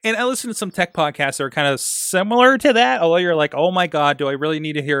 and I listen to some tech podcasts that are kind of similar to that, although you're like, oh my God, do I really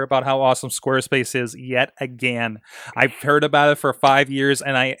need to hear about how awesome Squarespace is yet again? I've heard about it for 5 years,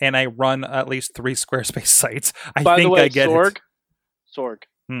 and I run at least 3 Squarespace sites. By think the way, I get Sorg,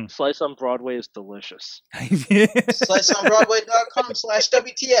 Slice on Broadway is delicious. it.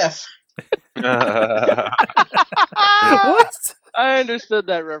 SliceOnBroadway.com/WTF. What? I understood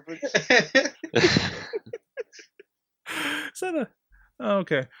that reference. Is that a... Oh,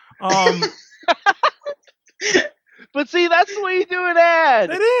 okay. But see, that's the way you do an ad.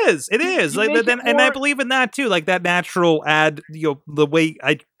 It is. It is. You Like, make it and I more- believe in that too. Like that natural ad, you know, the way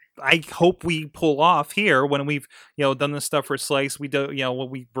I hope we pull off here when we've, you know, done this stuff for Slice. We do, you know, when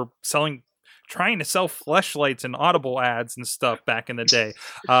we were trying to sell fleshlights and Audible ads and stuff back in the day.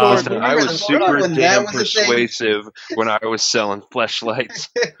 Sorg, I was super when that damn was a thing. persuasive when I was selling fleshlights.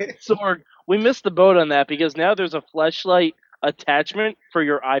 Sorg, we missed the boat on that because now there's a fleshlight attachment for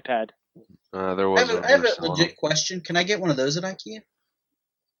your iPad. There I was have a legit question. Can I get one of those at IKEA?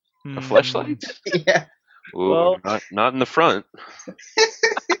 Hmm. a fleshlight. Yeah. Ooh, Well- not in the front.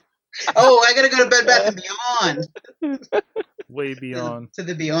 Oh, I gotta go to Bed Bath and Beyond. Way beyond. To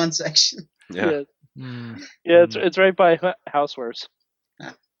the Beyond section. Yeah. Hmm. Yeah, it's right by Housewares.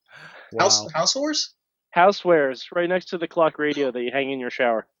 Wow. House Whores? Housewares, right next to the clock radio that you hang in your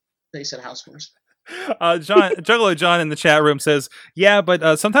shower. They said House Whores. Juggalo John in the chat room says, yeah,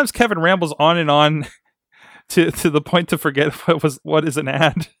 but sometimes Kevin rambles on and on to the point to forget what is an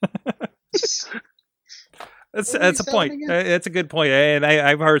ad. That's a point. That's a good point. And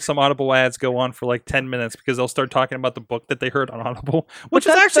I've heard some Audible ads go on for like 10 minutes because they'll start talking about the book that they heard on Audible, which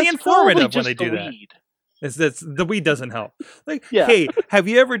is actually that's informative probably when they just do the that. lead. The weed doesn't help. Like, Yeah. hey, have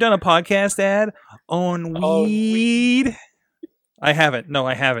you ever done a podcast ad on weed? I haven't. No,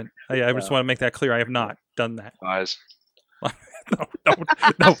 I haven't. I just want to make that clear. I have not done that. Lies.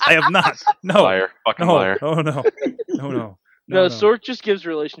 No, I have not. No, Liar. Fucking no, liar. no. No, Sork just gives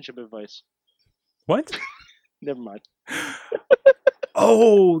relationship advice. What? Never mind.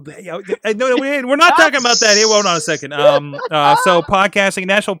 Oh, no, we're not talking about that. Hey, hold on a second. So podcasting,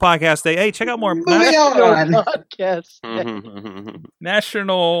 National Podcast Day. Hey, check out more Moving on. Podcast.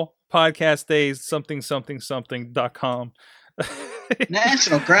 National Podcast Days, something.com.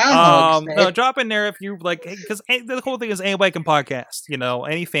 National Groundhog Day. No, drop in there if you like, because the whole thing is anybody can podcast.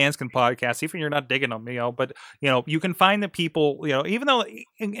 Any fans can podcast, even if you're not digging them. But you can find the people. Even though,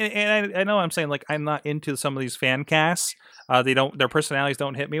 and I know I'm saying like I'm not into some of these fan casts. Their personalities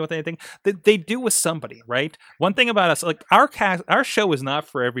don't hit me with anything. They do with somebody, right? One thing about us, like our show is not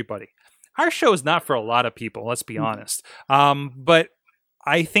for everybody. Our show is not for a lot of people. Let's be honest. But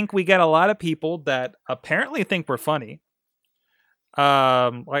I think we get a lot of people that apparently think we're funny.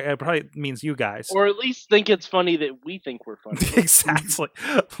 It probably means you guys, Or at least think it's funny that we think we're funny. exactly.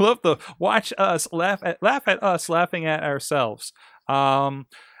 Love to watch us laugh at us laughing at ourselves.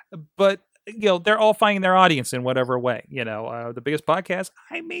 But they're all finding their audience in whatever way. The biggest podcast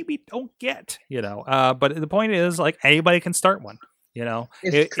I maybe don't get. But the point is, like, anybody can start one.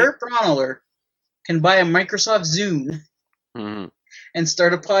 If Kurt Braunohler can buy a Microsoft Zune and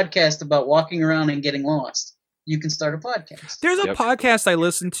start a podcast about walking around and getting lost, you can start a podcast. There's a podcast I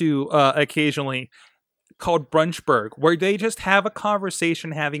listen to occasionally called Brunchberg, where they just have a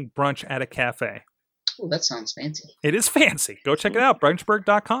conversation having brunch at a cafe. Oh, that sounds fancy. It is fancy. Go check it out,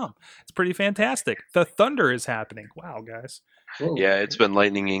 brunchberg.com. It's pretty fantastic. The thunder is happening. Wow, guys. Whoa. Yeah, it's been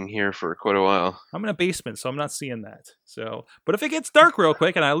lightninging here for quite a while. I'm in a basement, so I'm not seeing that. But if it gets dark real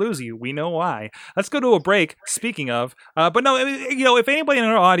quick and I lose you, we know why. Let's go to a break. Speaking of, but no, if anybody in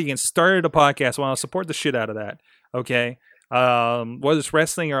our audience started a podcast, well, I'll support the shit out of that. Okay, whether it's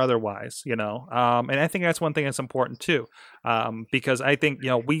wrestling or otherwise, and I think that's one thing that's important too, because I think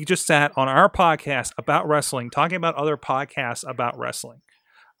we just sat on our podcast about wrestling, talking about other podcasts about wrestling.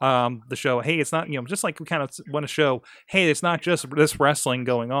 The show, hey, it's not, just like we kind of want to show, hey, it's not just this wrestling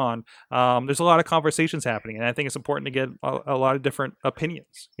going on. There's a lot of conversations happening, and I think it's important to get a lot of different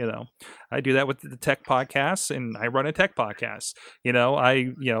opinions. I do that with the tech podcasts, and I run a tech podcast.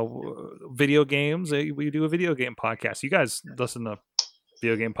 Video games, we do a video game podcast. You guys listen to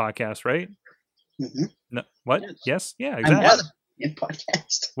video game podcasts, right? Mm-hmm. No, what? Yes. Yeah, I'm exactly. on a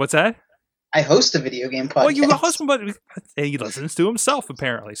podcast. What's that? I host a video game podcast. Well, you host him, but he listens to himself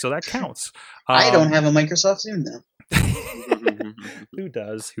apparently, so that counts. I don't have a Microsoft Zune though. Who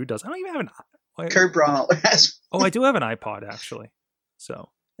does? I don't even have an. Kurt Braunohler has. Oh, I do have an iPod actually. So,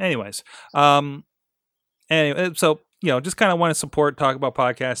 anyways, so just kind of want to talk about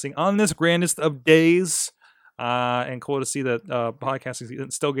podcasting on this grandest of days. And cool to see that podcasting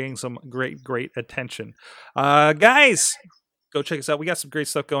is still getting some great attention. Guys, go check us out. We got some great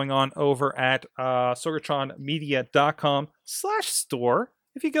stuff going on over at sorgatronmedia.com/store.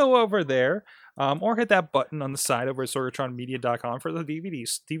 If you go over there, or hit that button on the side over at sorgatronmedia.com for the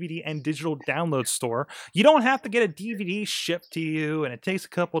DVD and digital download store. You don't have to get a DVD shipped to you, and it takes a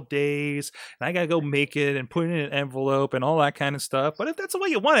couple days, and I gotta go make it and put it in an envelope and all that kind of stuff. But if that's the way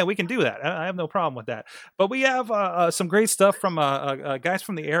you want it, we can do that. I have no problem with that. But we have some great stuff from guys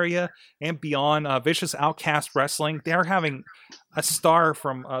from the area and beyond. Vicious Outcast Wrestling. They're having a star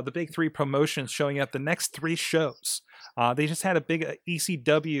from the Big Three promotions showing up the next 3 shows. They just had a big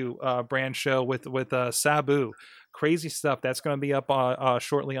ECW brand show with Sabu. Crazy stuff. That's going to be up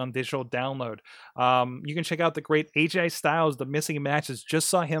shortly on digital download. You can check out the great AJ Styles, the missing matches. Just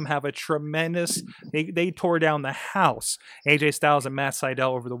saw him have a tremendous. They tore down the house. AJ Styles and Matt Sydal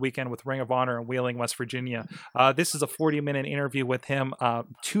over the weekend with Ring of Honor in Wheeling, West Virginia. This is a 40-minute interview with him.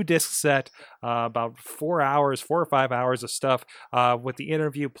 2-disc set, about 4 or 5 hours of stuff with the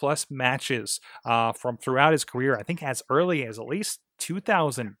interview plus matches from throughout his career. I think as early as at least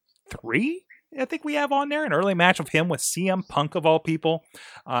 2003. I think we have on there an early match of him with CM Punk of all people.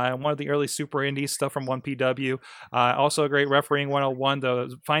 One of the early Super Indies stuff from 1PW. Also a great refereeing 101,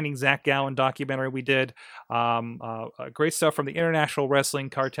 the Finding Zach Gowen documentary we did. Great stuff from the International Wrestling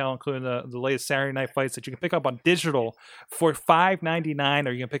Cartel, including the latest Saturday Night Fights that you can pick up on digital for $5.99,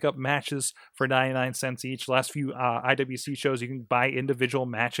 or you can pick up matches for 99 cents each. Last few IWC shows, you can buy individual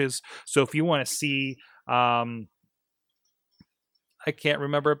matches. So if you want to see I can't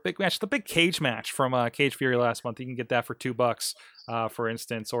remember a big match. The big cage match from Cage Fury last month. You can get that for $2, for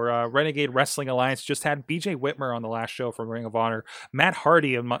instance. Or Renegade Wrestling Alliance just had BJ Whitmer on the last show from Ring of Honor. Matt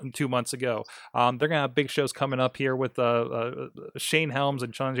Hardy 2 months ago. They're going to have big shows coming up here with Shane Helms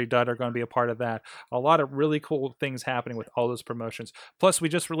and Sanjay Dutt are going to be a part of that. A lot of really cool things happening with all those promotions. Plus, we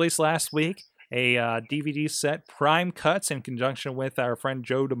just released last week a DVD set, Prime Cuts, in conjunction with our friend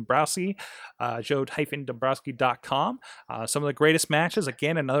Joe Dombrowski, joe-dombrowski.com. Some of the greatest matches.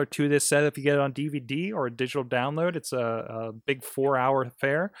 Again, another 2 this set if you get it on DVD or a digital download. It's a big 4-hour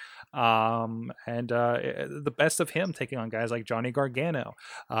affair. And the best of him taking on guys like Johnny Gargano.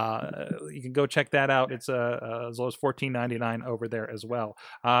 You can go check that out. It's as low as $14.99 over there as well.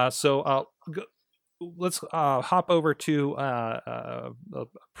 Let's hop over to a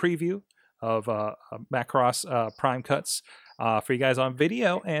preview of Macross Prime Cuts for you guys on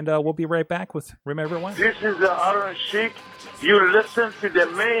video, and we'll be right back with Remember When. This is the Iron Sheik. You listen to the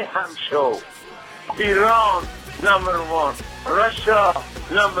Mayhem Show. Iran, #1. Russia,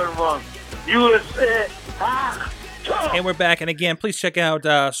 #1. USA, And we're back, and again, please check out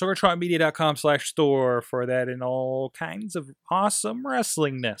sorgatronmedia.com/store for that and all kinds of awesome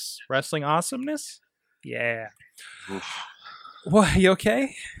wrestlingness. Wrestling awesomeness? Yeah. What, you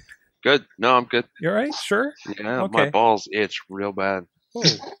okay? Good. No, I'm good. You all right? Sure? Yeah, Okay. my balls itch real bad.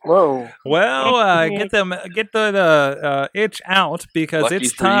 Whoa. Well, get the itch out because Lucky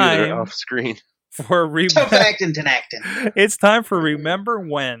it's for you, they're time off screen. for Tough acting, acting. It's time for Remember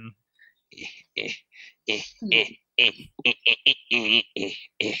When. Is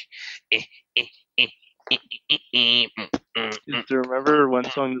the Remember When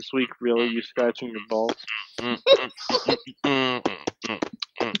song this week really you scratching your balls?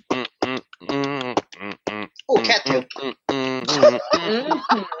 Oh, cat joke.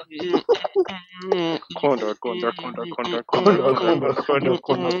 Condor.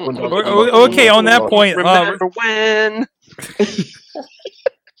 Okay, on that point, Remember when?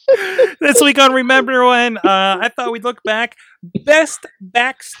 this week on Remember When, I thought we'd look back. Best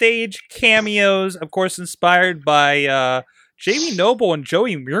backstage cameos, of course, inspired by Jamie Noble and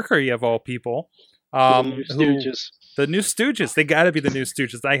Joey Mercury, of all people. Stooges. The New Stooges. They got to be the New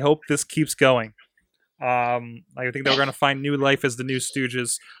Stooges. I hope this keeps going. I think they're going to find new life as the New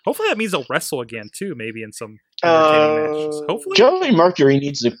Stooges. Hopefully that means they'll wrestle again, too, maybe in some entertaining matches. Hopefully. Joey Mercury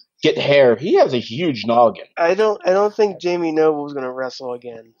needs to get hair. He has a huge noggin. I don't think Jamie Noble's gonna wrestle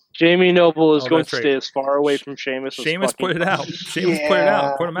again. Jamie Noble is going that's to right. stay as far away from Sheamus as Sheamus fucking put it out. possible. Sheamus put it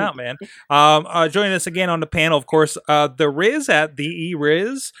out. Put him out, man. Joining us again on the panel, of course, the Riz at the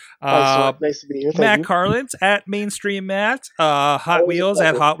E-Riz. Nice to be here. Thank Matt you. Carlins at Mainstream Matt. Hot Wheels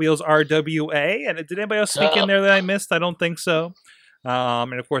at Hot Wheels RWA. And did anybody else speak in there that I missed? I don't think so.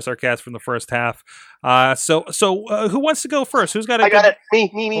 And of course, our cast from the first half. So who wants to go first? Who's got a I got it.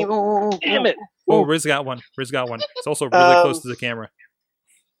 Me. Ooh. Damn it. Oh, Riz got one. It's also really close to the camera.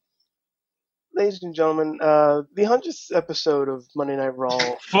 Ladies and gentlemen, the 100th episode of Monday Night Raw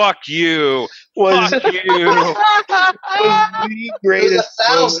Fuck you. was Fuck you. the greatest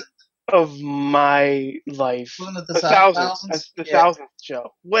thousand. of my life. Wasn't it the The thousands? That's the Yeah. 1000th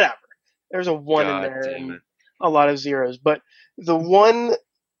show. Whatever. There's a one God in there damn and it. a lot of zeros. But the one,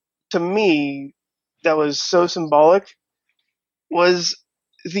 to me, that was so symbolic was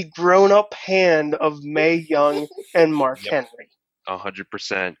the grown-up hand of Mae Young and Mark Henry.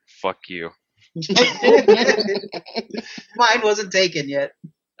 100%. Fuck you. Mine wasn't taken yet.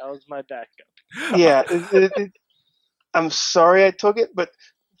 That was my backup. Yeah, I'm sorry I took it, but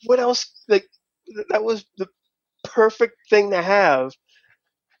what else? Like, that was the perfect thing to have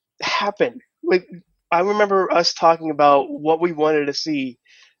happen. Like, I remember us talking about what we wanted to see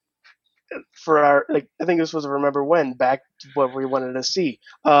for our, like, I think this was a Remember When, back to what we wanted to see.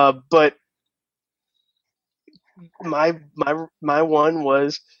 But my one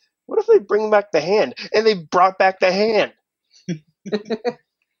was, what if they bring back the hand? And they brought back the hand.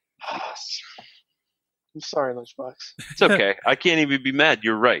 I'm sorry, Lunchbox. It's okay. I can't even be mad.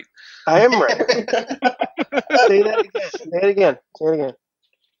 You're right. I am right. Say that again. Say it again. Say it again.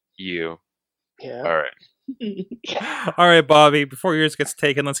 You. Yeah. All right. All right, Bobby, before yours gets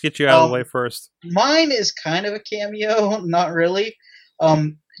taken, let's get you out of the way first. Mine is kind of a cameo, not really.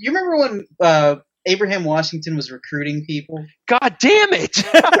 You remember when Abraham Washington was recruiting people? God damn it.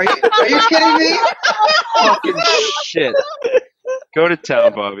 Are you kidding me? Fucking shit. Go to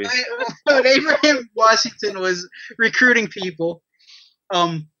town, Bobby. When Abraham Washington was recruiting people,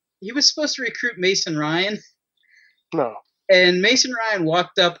 he was supposed to recruit Mason Ryan, No. and Mason Ryan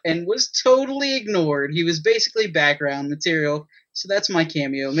walked up and was totally ignored. He was basically background material. So that's my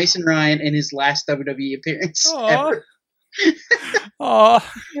cameo. Mason Ryan in his last WWE appearance Aw. ever.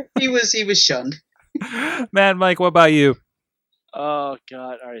 Aw. He was shunned. Mad Mike, what about you? Oh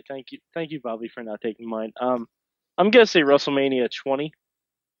God! All right, thank you, Bobby, for not taking mine. I'm gonna say WrestleMania 20.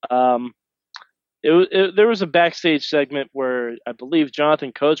 There was a backstage segment where I believe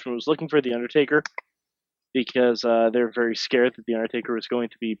Jonathan Coachman was looking for the Undertaker because they're very scared that the Undertaker was going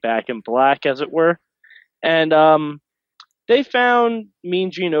to be back in black, as it were, and they found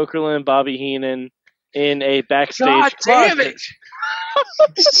Mean Gene Okerlund and Bobby Heenan in a backstage God damn closet.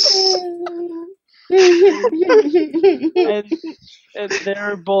 and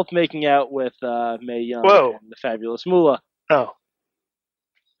they're both making out with Mae Young Whoa. and the Fabulous Moolah. Oh.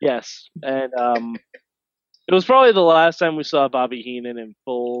 Yes, and it was probably the last time we saw Bobby Heenan in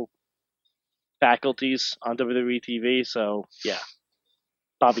full faculties on WWE TV. So yeah,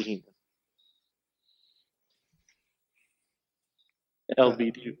 Bobby Heenan.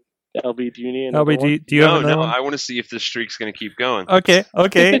 LB, do you need another LB, one? do you have another No, one? I want to see if this streak's going to keep going. Okay.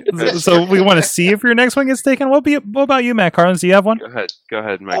 So we want to see if your next one gets taken. What about you, Matt Carlins? Do you have one? Go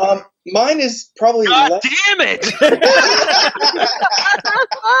ahead, Mike. Mine is probably God less. damn it!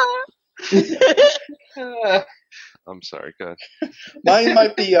 I'm sorry. Go ahead. Mine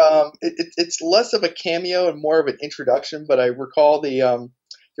might be it's less of a cameo and more of an introduction, but I recall there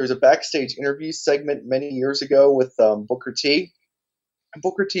was a backstage interview segment many years ago with Booker T. And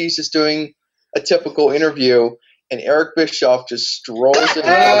Booker T is just doing a typical interview, and Eric Bischoff just strolls in for the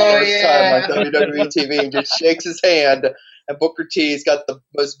first time on WWE TV and just shakes his hand, and Booker T's got the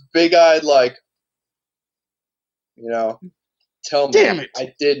most big-eyed, like, tell me, Damn it.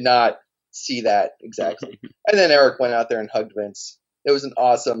 I did not see that exactly. And then Eric went out there and hugged Vince. It was an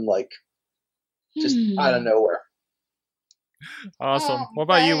awesome, just out of nowhere. Awesome. What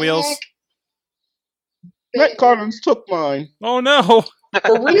about you, Wheels? Matt Collins took mine. Oh no.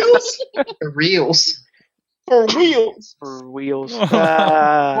 For reals? The reels. For wheels. For wheels.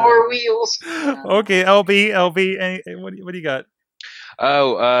 More wheels. Okay, LB, what do you got?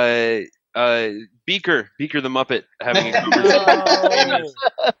 Oh, Beaker the Muppet having a conversation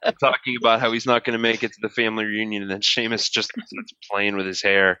talking about how he's not going to make it to the family reunion, and then Sheamus just starts playing with his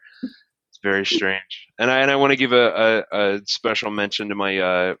hair. It's very strange. And I want to give a special mention to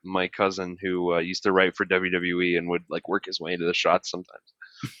my cousin who used to write for WWE and would work his way into the shots sometimes.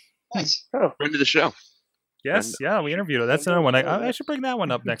 Nice. Friend of the show. Yes, yeah, we interviewed her. That's another one. I should bring that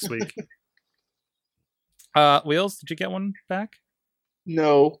one up next week. Wheels, did you get one back?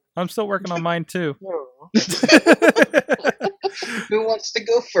 No. I'm still working on mine too. Who wants to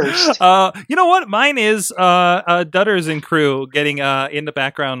go first? You know what? Mine is Dutters and crew getting in the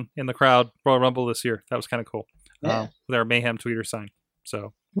background in the crowd Royal Rumble this year. That was kind of cool. Yeah. With our Mayhem tweeter sign.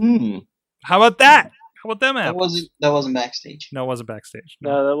 So, Hmm. how about that? How about them That apples? wasn't backstage. No, it wasn't backstage.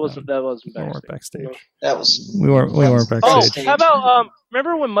 No, that wasn't We weren't backstage. backstage. That was. We weren't Oh, backstage. how about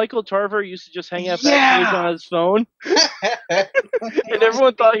remember when Michael Tarver used to just hang out backstage on his phone, and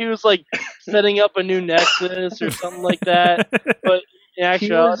everyone thought he was setting up a new Nexus or something like that, but in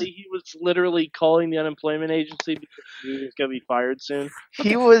actuality, he was literally calling the unemployment agency because he knew he was going to be fired soon.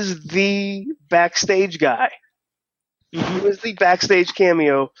 He was the backstage guy. He was the backstage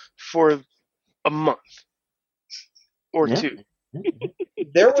cameo for a month or two.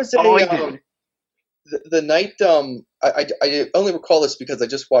 There was Oh, I did. the night I only recall this because I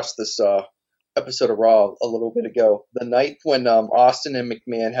just watched this episode of Raw a little bit ago. The night when Austin and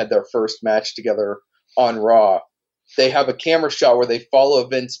McMahon had their first match together on Raw, they have a camera shot where they follow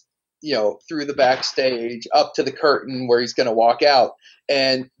Vince, through the backstage up to the curtain where he's going to walk out.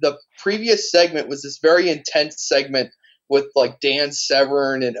 And the previous segment was this very intense segment with Dan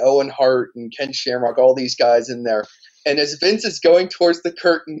Severn and Owen Hart and Ken Shamrock, all these guys in there. And as Vince is going towards the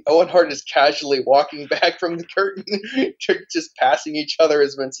curtain, Owen Hart is casually walking back from the curtain, just passing each other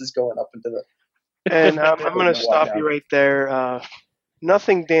as Vince is going up into the. And I'm going to stop you right there.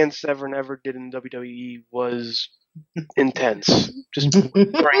 Nothing Dan Severn ever did in WWE was intense. Just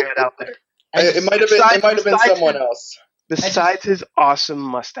throwing that out there. It might have been someone else. Besides his awesome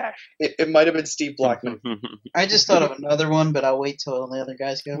mustache. It might have been Steve Blackman. I just thought of another one, but I'll wait till the other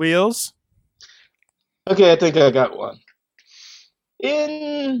guys go. Wheels? Okay, I think I got one.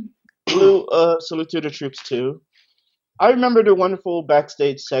 In Salute to the Troops 2, I remember the wonderful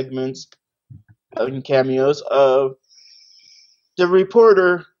backstage segments and cameos of the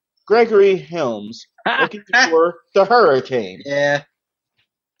reporter Gregory Helms looking for the Hurricane. Yeah.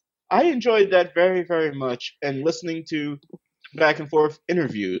 I enjoyed that very, very much, and listening to back and forth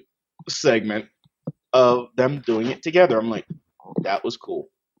interview segment of them doing it together. I'm like, that was cool.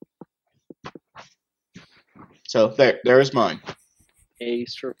 So there's mine.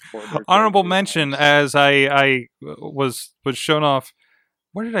 Ace reporter. Honorable mention, as I was shown off.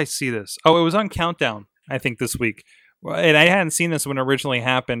 Where did I see this? Oh, it was on Countdown, I think, this week. And I hadn't seen this when it originally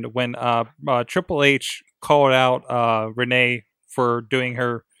happened, when Triple H called out Renee for doing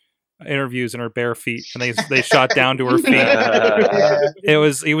her interviews in her bare feet, and they shot down to her feet.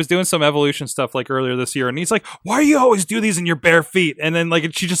 He was doing some Evolution stuff like earlier this year, and he's like, "Why do you always do these in your bare feet?" And then like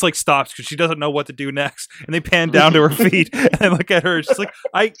she just like stops because she doesn't know what to do next, and they pan down to her feet and look at her. She's like,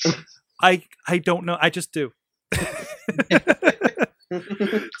 I don't know. I just do."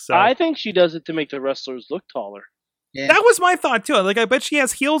 So, I think she does it to make the wrestlers look taller. Yeah. that was my thought too. Like, I bet she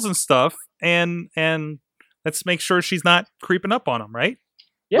has heels and stuff, and let's make sure she's not creeping up on them, right?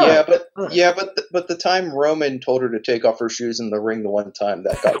 Yeah, but the time Roman told her to take off her shoes in the ring the one time,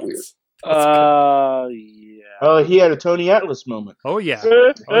 that got weird. Yeah. Oh, he had a Tony Atlas moment. Oh yeah.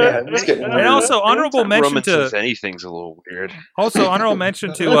 Yeah, he's getting And weird. also honorable mention Roman says to anything's a little weird.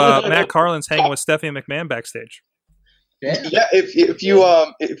 Matt Carlin's hanging with Stephanie McMahon backstage. Yeah, if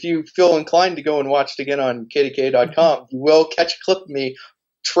you feel inclined to go and watch it again on kdk.com, you will catch a clip of me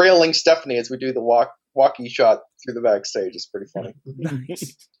trailing Stephanie as we do the walkie shot through the backstage. It's pretty funny.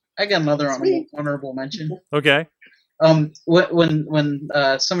 Nice. I got another honorable mention. Okay. When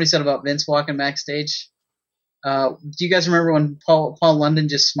somebody said about Vince walking backstage, do you guys remember when Paul London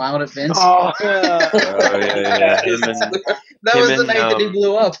just smiled at Vince? Oh, Yeah. That was the night that he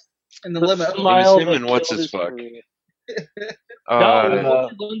blew up in the limo. Him and what's his fuck?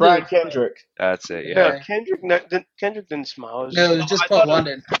 Brian Kendrick. That's it. Yeah. Kendrick didn't smile. No, it was just Paul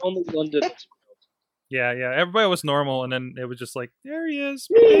London. Only London. Yeah. Everybody was normal, and then it was just like, there he is,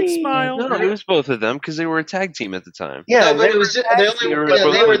 big smile. No, it was both of them because they were a tag team at the time. Yeah, No, but it was just they were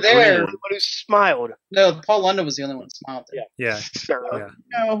there. Everybody smiled. No, Paul London was the only one that smiled. Yeah.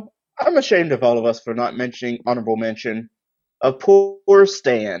 No, I'm ashamed of all of us for not mentioning honorable mention of poor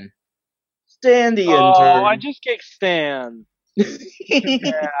Stan. Stan the intern. Oh, I just kicked Stan. Yeah.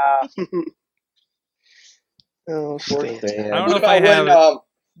 Oh, Poor Stan. Stan. I don't know if I have it.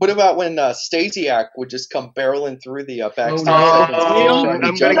 What about when Stasiak would just come barreling through the backstage? I'm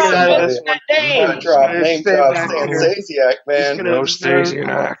gonna get out of this one. Name drop Stan Stasiak, man. No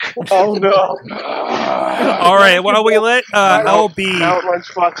Stasiak. Oh no! All right. While we let LB Outline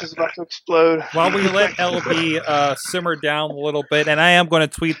spots is about to explode. Simmer down a little bit, and I am going to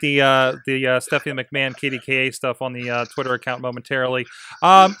tweet the Stephanie McMahon KDKA stuff on the Twitter account momentarily.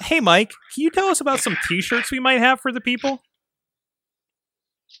 Hey, Mike, can you tell us about some T-shirts we might have for the people?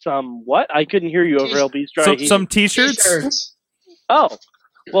 Some what? I couldn't hear you over LB's dry heat. Some T-shirts. Oh,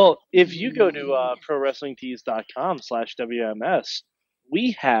 well, if you go to ProWrestlingTees.com/WMS,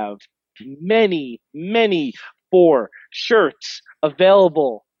 we have many for shirts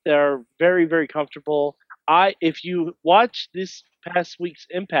available. They're very, very comfortable. If you watched this past week's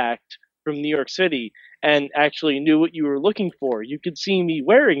Impact from New York City and actually knew what you were looking for, you could see me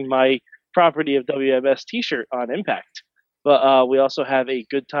wearing my Property of WMS t-shirt on Impact. But we also have a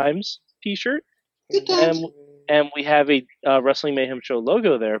Good Times t-shirt. And we have a Wrestling Mayhem Show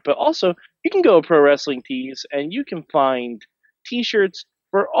logo there. But also, you can go to Pro Wrestling Tees and you can find t-shirts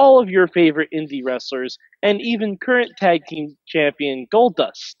for all of your favorite indie wrestlers and even current tag team champion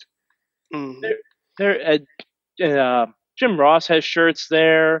Goldust. Jim Ross has shirts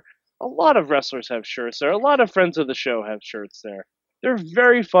there. A lot of wrestlers have shirts there. A lot of friends of the show have shirts there. They're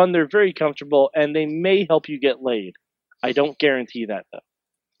very fun. They're very comfortable, and they may help you get laid. I don't guarantee that, though.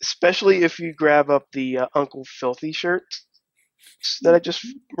 Especially if you grab up the Uncle Filthy shirt that I just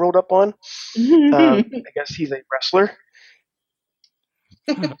rolled up on. I guess he's a wrestler.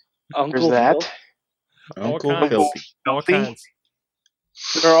 Uncle There's that. Uncle Filthy. All kinds.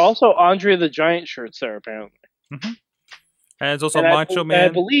 There are also Andre the Giant shirts there, apparently. Mm-hmm. And there's also And Macho I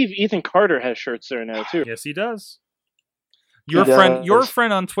Man. believe Ethan Carter has shirts there now, too. Yes, he does. Your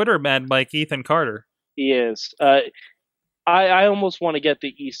friend on Twitter, Mad Mike, Ethan Carter. He is. I almost want to get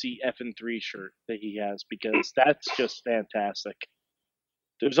the ECF3 shirt that he has because that's just fantastic.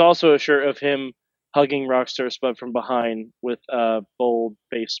 There's also a shirt of him hugging Rockstar Spud from behind with a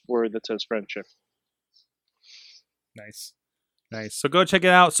bold-faced word that says friendship. Nice. So go check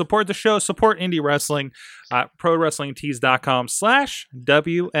it out. Support the show. Support indie wrestling.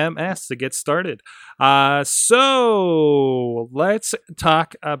 ProWrestlingTees.com/WMS to get started. So let's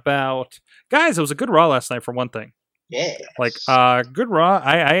talk about... Guys, it was a good Raw last night for one thing. Yeah. Good Raw.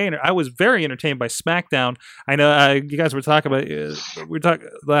 I was very entertained by SmackDown. I know you guys were talking about... we talked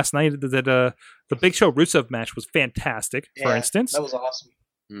last night that the Big Show Rusev match was fantastic, for instance. That was awesome.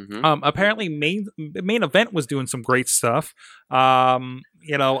 Apparently, main event was doing some great stuff. Good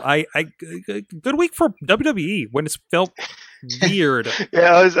week for WWE when it's felt weird.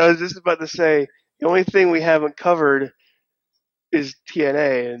 Yeah, I was just about to say the only thing we haven't covered is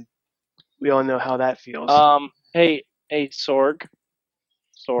TNA, and we all know how that feels. Hey, Sorg.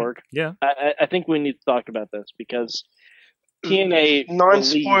 Yeah. I think we need to talk about this because TNA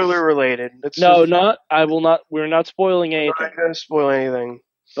Non-spoiler related. I will not. We're not spoiling anything. We're not going to spoil anything.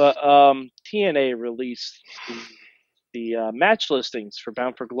 But TNA released the match listings for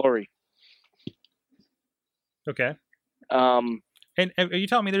Bound for Glory. Okay. Um, And are you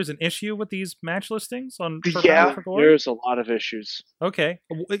telling me there's an issue with these match listings for Yeah. Bound for Glory? there's a lot of issues. Okay.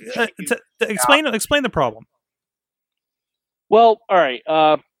 Explain the problem. Well, all right.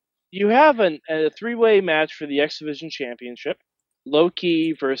 You have a 3-way match for the X Division Championship. Low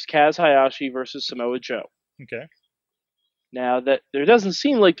Key versus Kaz Hayashi versus Samoa Joe. Okay. Now, that there doesn't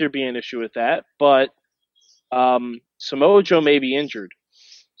seem like there'd be an issue with that, but Samoa Joe may be injured.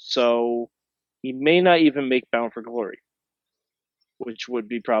 So he may not even make Bound for Glory, which would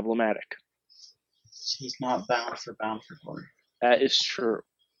be problematic. He's not bound for Glory. That is true.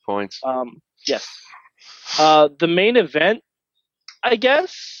 Points. Yes. The main event, I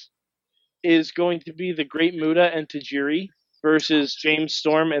guess, is going to be the Great Muta and Tajiri versus James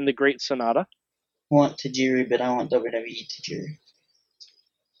Storm and the Great Sonata. I want Tajiri, but I want WWE Tajiri.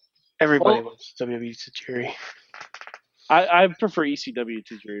 Everybody wants WWE Tajiri. I prefer ECW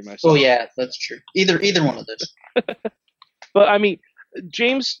Tajiri myself. Oh yeah, that's true. Either one of those. But I mean,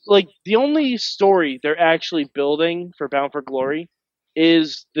 James, like, the only story they're actually building for Bound for Glory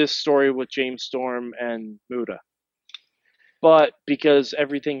is this story with James Storm and Muta. But because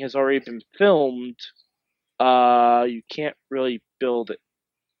everything has already been filmed, you can't really build it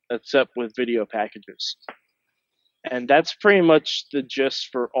except with video packages. And that's pretty much the gist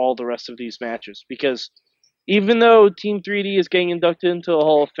for all the rest of these matches. Because even though Team 3D is getting inducted into the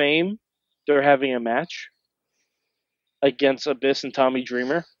Hall of Fame, they're having a match against Abyss and Tommy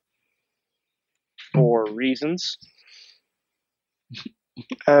Dreamer for reasons.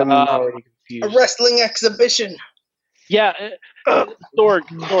 I'm already A confused. wrestling exhibition. Yeah, Sorg,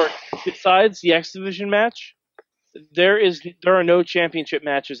 besides the X Division match, there are no championship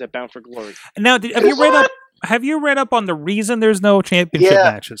matches at Bound for Glory. Now, have you read up on the reason there's no championship Yeah.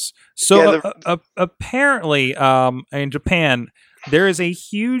 matches? So Yeah, apparently, in Japan, there is a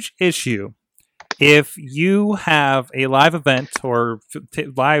huge issue if you have a live event or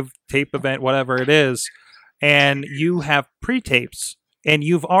live tape event, whatever it is, and you have pre-tapes, and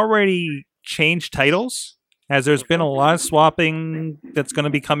you've already changed titles. As there's been a lot of swapping that's going to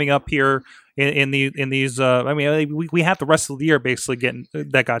be coming up here in these. I mean, we have the rest of the year basically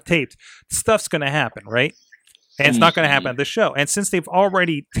that got taped. Stuff's going to happen, right? And it's not going to happen at the show. And since they've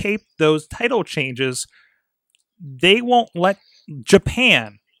already taped those title changes, they won't let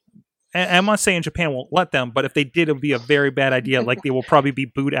Japan. And I'm not saying Japan won't let them, but if they did, it would be a very bad idea. Like, they will probably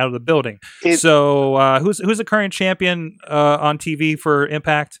be booed out of the building. So, who's the current champion on TV for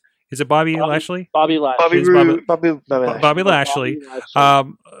Impact? Is it Bobby Lashley? Bobby Lashley. Bobby Lashley.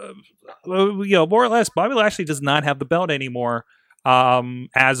 More or less, Bobby Lashley does not have the belt anymore.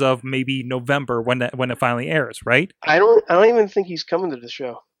 As of maybe November when it finally airs, right? I don't even think he's coming to the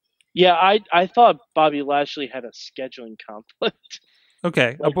show. Yeah, I thought Bobby Lashley had a scheduling conflict.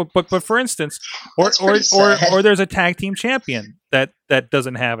 Okay, but for instance, or there's a tag team champion that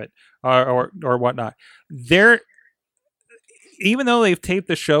doesn't have it, or whatnot. Even though they've taped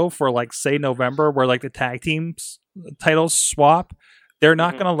the show for, like, say November, where, like, the tag teams titles swap, they're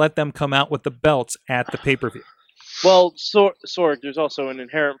not going to let them come out with the belts at the pay-per-view. Well, Sorg, there's also an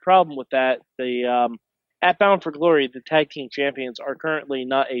inherent problem with that. At Bound for Glory, the tag team champions are currently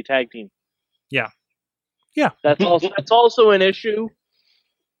not a tag team. Yeah. That's also an issue,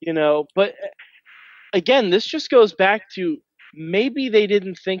 But again, this just goes back to maybe they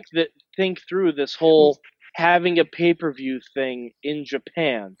didn't think through this whole having a pay-per-view thing in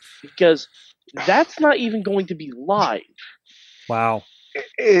Japan, because that's not even going to be live. Wow.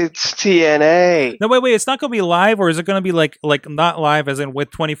 It's TNA. No, wait. It's not going to be live, or is it going to be like not live as in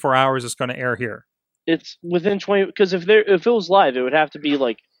with 24 hours it's going to air here? It's within 20, because if it was live, it would have to be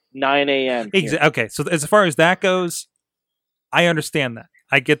like 9 a.m. Exactly. Okay, so as far as that goes, I understand that.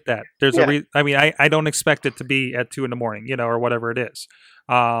 I get that. There's I don't expect it to be at 2 a.m, or whatever it is.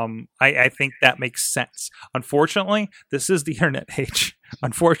 I think that makes sense. Unfortunately, this is the internet age.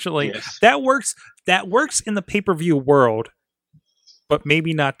 Unfortunately, Yes. that works in the pay-per-view world, but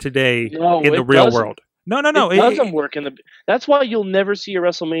maybe not today in the real world. No. It doesn't work in the. That's why you'll never see a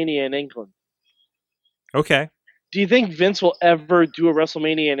WrestleMania in England. Okay. Do you think Vince will ever do a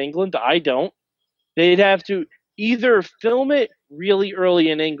WrestleMania in England? I don't. They'd have to either film it really early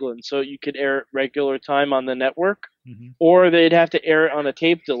in England so you could air it regular time on the network, or they'd have to air it on a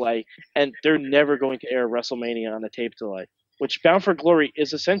tape delay, and they're never going to air WrestleMania on a tape delay, which Bound for Glory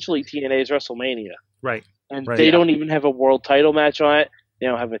is essentially TNA's WrestleMania. Right. And Right, they yeah. don't even have a world title match on it. They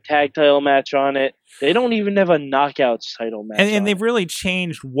don't have a tag title match on it. They don't even have a knockouts title match And on they've it. really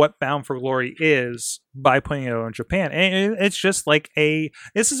changed what Bound for Glory is by putting it in Japan. And it's just like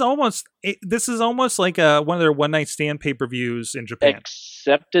this is almost like one of their one night stand pay-per-views in Japan.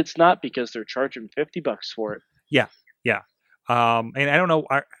 Except it's not, because they're charging $50 for it. Yeah. And I don't know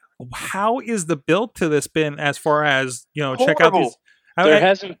how is the build to this been as far as, check out these. There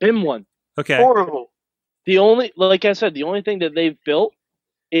hasn't been one. Okay. Horrible. Like I said, the only thing that they've built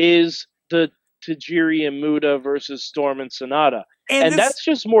is the Tajiri and Muda versus Storm and Sonata. And that's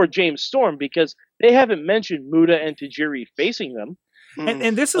just more James Storm, because they haven't mentioned Muda and Tajiri facing them.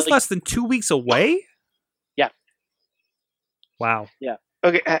 And this is less than 2 weeks away? Yeah. Wow. Yeah.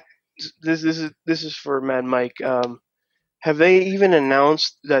 Okay, this is for Mad Mike. Have they even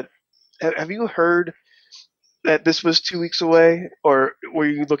announced that? Have you heard that this was 2 weeks away, or were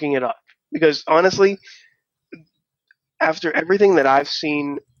you looking it up? Because honestly, after everything that I've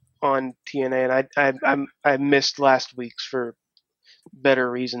seen on TNA, and I missed last week's for better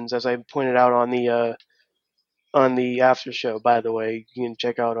reasons, as I pointed out on the after show. By the way, you can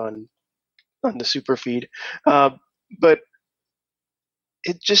check out on the super feed. But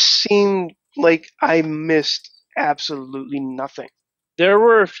it just seemed like I missed absolutely nothing. There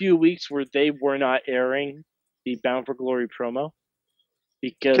were a few weeks where they were not airing the Bound for Glory promo,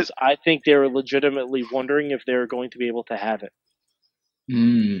 because I think they were legitimately wondering if they were going to be able to have it.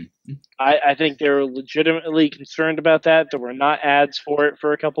 I think they were legitimately concerned about that. There were not ads for it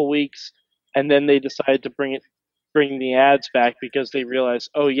for a couple weeks, and then they decided to bring the ads back because they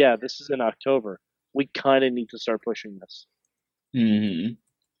realized, oh yeah, this is in October. We kind of need to start pushing this. Mm-hmm.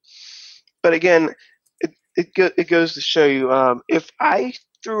 But again, it goes to show you, if I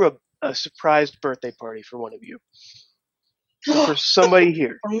threw a surprised birthday party for one of you, for somebody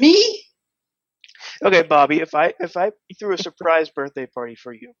here, For me? okay, Bobby, if I threw a surprise birthday party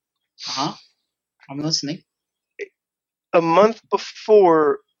for you, I'm listening. a month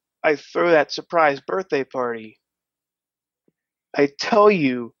before I throw that surprise birthday party, I tell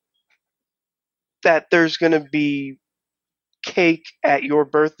you that there's going to be cake at your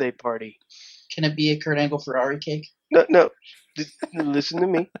birthday party. Can it be a Kurt Angle Ferrari cake? No. Listen to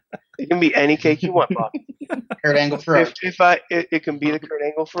me. It can be any cake you want, Bob. Kurt Angle Ferrari. It can be the Kurt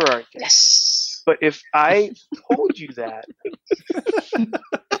Angle Ferrari cake. Yes. But if I told you that,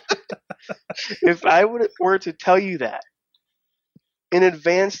 if I were to tell you that in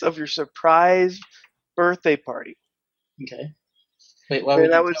advance of your surprise birthday party, Okay. Wait, why then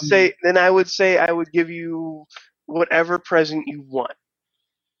would I you would tell say me? then I would say I would give you whatever present you want.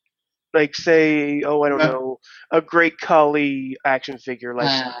 Like, say, I don't know, a Great Khali action figure, life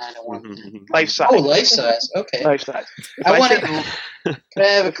size. I don't want Life size. Oh, life size. Okay. Life size. If I I want said, to. Could I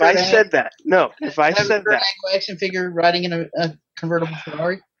have a if I Kurt said that, no, if I Angle, said Kurt that, Angle action figure riding in a convertible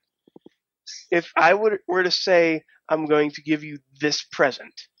Ferrari? if I were to say I'm going to give you this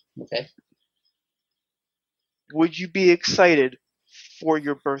present, Okay. would you be excited for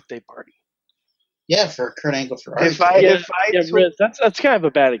your birthday party? Yeah, for a Kurt Angle Ferrari. If I Riz, that's kind of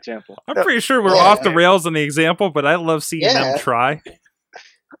a bad example. I'm pretty sure we're Yeah. off the rails on the example, but I love seeing them Yeah. try.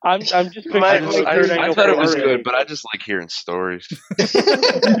 I'm just picturing My- a my- Kurt I Angle thought it was Ferrari. good, but I just like hearing stories.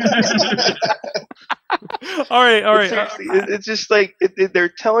 All right. Seriously, it's just like they're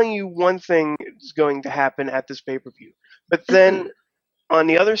telling you one thing is going to happen at this pay-per-view, but then on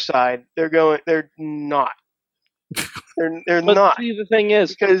the other side, they're not. They're But not, see, the thing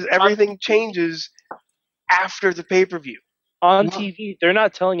is, because everything changes after the pay-per-view. on No. TV, they're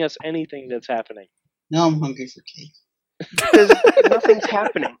not telling us anything that's happening. Now I'm hungry for cake. Because nothing's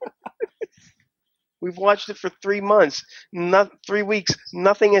happening. We've watched it for 3 months, 3 weeks.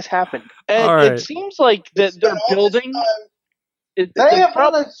 Nothing has happened. And All right. it seems like that they're building. Save The it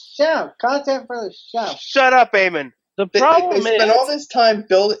for the show. Content for the show. Shut up, Eamon. They problem spent is, all this time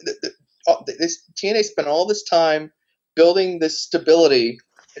building. TNA spent all this time building this stability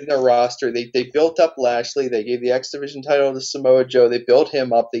in their roster. They built up Lashley. They gave the X Division title to Samoa Joe. They built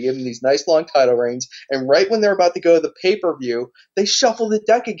him up. They gave him these nice long title reigns. And right when they're about to go to the pay-per-view, they shuffle the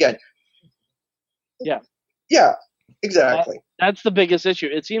deck again. Yeah. Yeah, exactly. that's the biggest issue.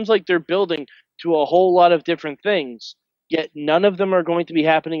 It seems like they're building to a whole lot of different things, yet none of them are going to be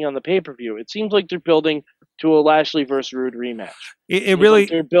happening on the pay-per-view. It seems like they're building to a Lashley versus Rude rematch. It Seems really. like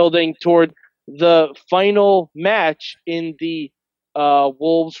they're building toward the final match in the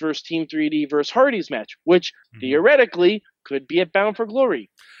Wolves versus Team 3D versus Hardy's match, which theoretically could be at Bound for Glory.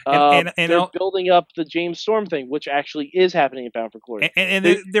 And they're building up the James Storm thing, which actually is happening at Bound for Glory. And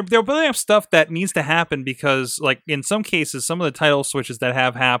they're building up stuff that needs to happen because, like, in some cases, some of the title switches that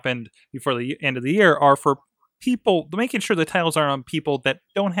have happened before the end of the year are for people, making sure the titles are on people that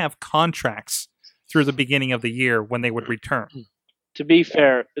don't have contracts through the beginning of the year when they would return. To be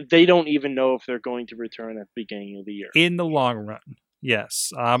fair, they don't even know if they're going to return at the beginning of the year. In the long run, yes.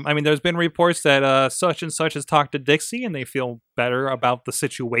 I mean, there's been reports that such and such has talked to Dixie and they feel better about the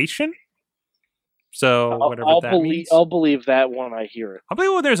situation. So whatever that means. I'll believe that when I hear it. I'll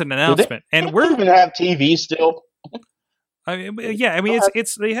believe when there's an announcement. And we even have TV still.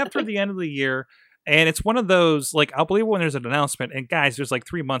 It's they have through the end of the year, and it's one of those, like, I'll believe when there's an announcement. And guys, there's like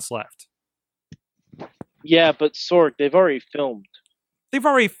 3 months left. Yeah, but Sorg, they've already filmed. They've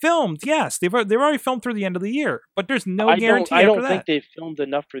already filmed, yes. They've already filmed through the end of the year, but there's no guarantee. I don't think they've filmed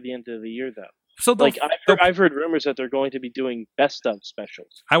enough for the end of the year, though. So, I've heard rumors that they're going to be doing best of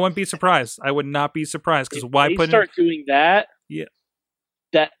specials. I wouldn't be surprised. I would not be surprised because why they start doing that? Yeah,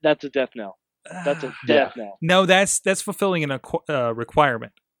 that's a death knell. That's a death knell. No, that's fulfilling a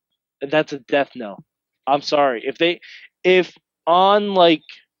requirement. That's a death knell. I'm sorry if on, like,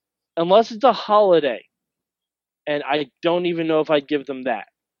 unless it's a holiday. And I don't even know if I'd give them that.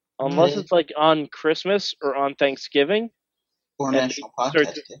 Unless it's like on Christmas or on Thanksgiving. Or National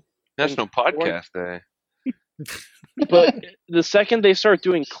Podcast Day. National Podcast Day. But the second they start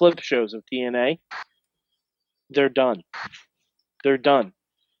doing clip shows of TNA, they're done. They're done.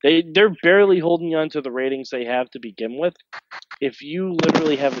 They're barely holding on to the ratings they have to begin with. If you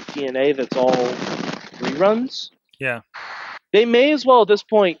literally have a TNA that's all reruns, yeah, they may as well at this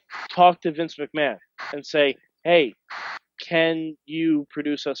point talk to Vince McMahon and say, hey, can you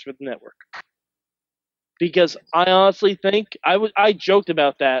produce us for the network? Because I honestly think, I joked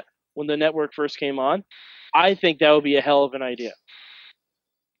about that when the network first came on. I think that would be a hell of an idea.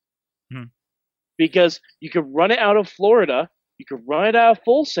 Because you could run it out of Florida, you could run it out of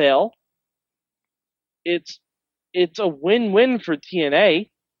Full Sail. It's a win-win for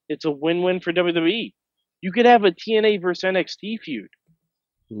TNA. It's a win-win for WWE. You could have a TNA versus NXT feud.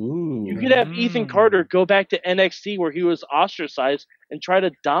 Ooh. You could have Ethan Carter go back to NXT where he was ostracized and try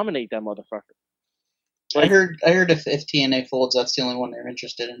to dominate that motherfucker. I heard if TNA folds, that's the only one they're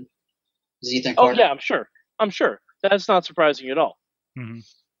interested in. Is Ethan Carter? Oh yeah, I'm sure. That's not surprising at all.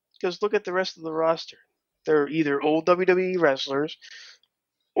 Because look at the rest of the roster. They're either old WWE wrestlers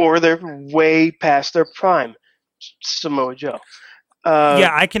or they're way past their prime. Samoa Joe.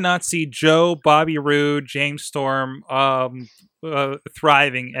 I cannot see Joe, Bobby Roode, James Storm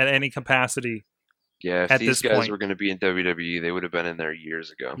thriving at any capacity. Yeah, if these guys were going to be in WWE, they would have been in there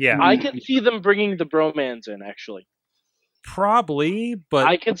years ago. Yeah, I can see them bringing the Bromans in, actually. Probably, but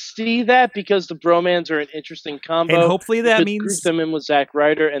I can see that because the Bromans are an interesting combo. And hopefully that means group them in with Zack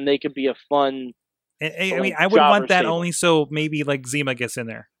Ryder, and they could be a fun. I would want that only so maybe like Zima gets in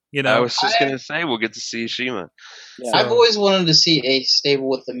there. You know, I was just going to say we'll get to see Shima. Yeah. I've always wanted to see a stable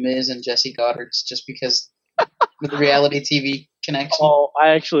with The Miz and Jesse Godder's, just because with the reality TV connection. Oh, I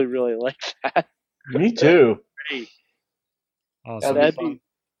actually really like that. Me too. Awesome.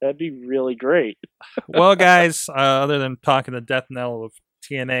 That'd be really great. Well, guys, other than talking the death knell of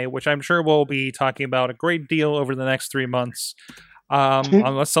TNA, which I'm sure we'll be talking about a great deal over the next 3 months,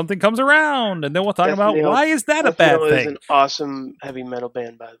 unless something comes around, and then we'll talk about why is that a bad thing. Is an awesome heavy metal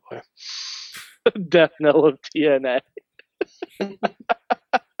band, by the way. Death knell of TNA.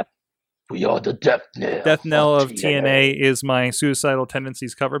 We are the death knell. Death knell of TNA is my Suicidal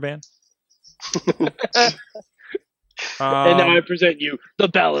Tendencies cover band. And now I present you the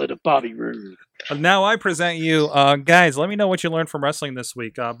Ballad of Bobby Roode. Now I present you, guys. Let me know what you learned from wrestling this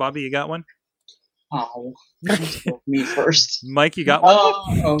week. Bobby, you got one? Oh, me first. Mike, you got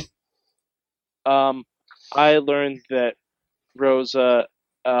one? I learned that Rosa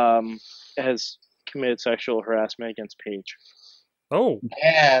has committed sexual harassment against Paige. Oh,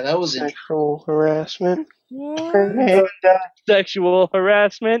 yeah, that was sexual harassment. Sexual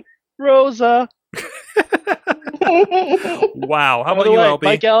harassment, Rosa. Wow. How about you, LB?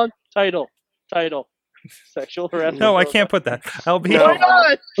 Mike Allen, title. Sexual harassment. No, I can't put that. LB. Why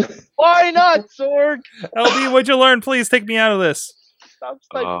not? Why not, Sorg? LB, what'd you learn? Please take me out of this.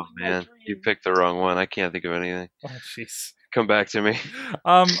 Oh man, you picked the wrong one. I can't think of anything. Oh jeez. Come back to me.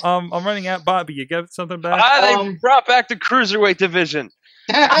 I'm running out. Bobby, you got something back? They brought back the cruiserweight division.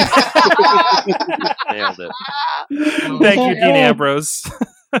 Nailed it. Thank you, Dean Ambrose.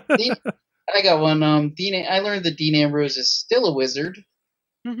 I got one. I learned that Dean Ambrose is still a wizard.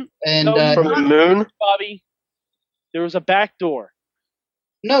 And No, From the moon? Bobby, there was a back door.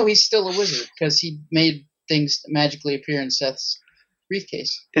 no, he's still a wizard because he made things magically appear in Seth's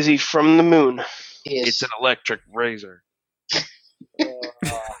briefcase. Is he from the moon? He is. It's an electric razor.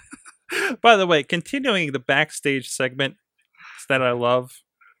 By the way, continuing the backstage segment that I love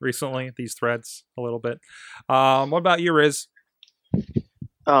recently, these threads a little bit. What about you, Riz?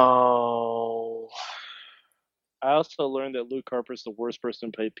 Oh. I also learned that Luke Harper's the worst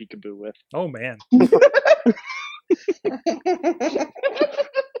person to play peekaboo with. Oh man.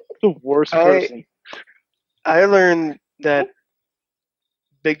 The worst person. I learned that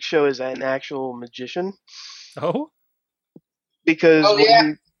Big Show is an actual magician Oh? because Oh,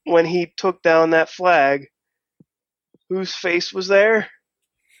 yeah. when he took down that flag, whose face was there?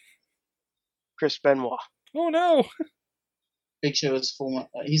 Chris Benoit. Oh no. Big Show is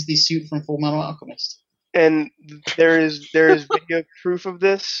he's the suit from Full Metal Alchemist. And there is video proof of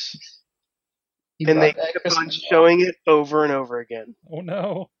this, He and they brought back kept Chris on Benoit. showing it over and over again. Oh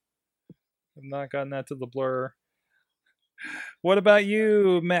no. I've not gotten that to the blur. What about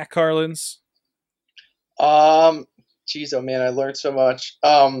you, Matt Carlins? Geez, oh man, I learned so much.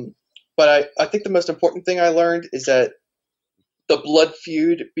 But I think the most important thing I learned is that the blood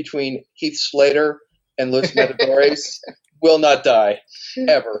feud between Heath Slater and Los Matadores will not die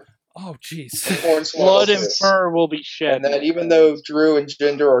ever. Oh jeez. Hornswoggle Blood and says. fur will be shed. And that even though Drew and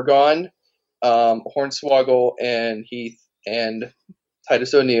Jinder are gone, Hornswoggle and Heath and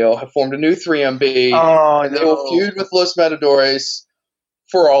Titus O'Neil have formed a new 3MB, Oh and they will feud with Los Matadores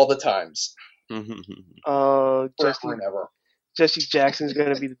for all the times, Oh, forever and ever. Jesse Jackson's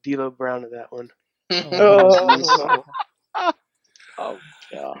gonna be the D'Lo Brown of that one. Oh. Oh,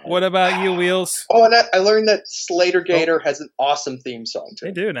 God. What about you, Wheels? Oh, and I learned that Slater Gator has an awesome theme song too.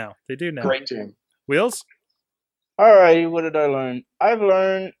 They do now. They do now. Great tune. Wheels? Alrighty, what did I learn? I've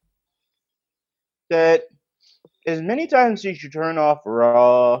learned that as many times as you turn off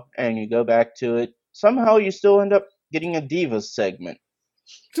Raw and you go back to it, somehow you still end up getting a Divas segment.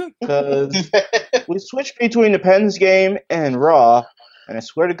 Because we switched between the Pens game and Raw, and I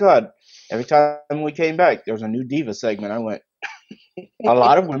swear to God, every time we came back, there was a new Diva segment. I went, a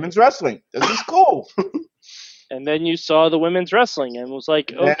lot of women's wrestling. This is cool. And then you saw the women's wrestling and was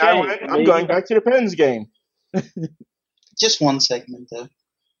like, okay. And I went, I'm going back to the Pens game. Just one segment, though.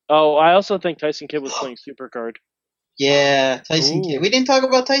 Oh, I also think Tyson Kidd was playing Supercard. Yeah, Tyson Ooh. Kidd. We didn't talk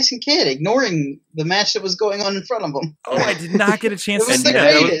about Tyson Kidd, ignoring the match that was going on in front of him. Oh, I did not get a chance It to was see the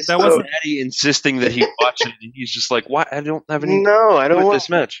that. greatest. That wasn't. Natty insisting that he watch it, and he's just like, "What? I don't have any No, I don't with want this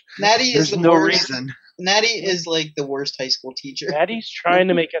match. Natty There's is the no worst. reason." Natty is like the worst high school teacher. Natty's trying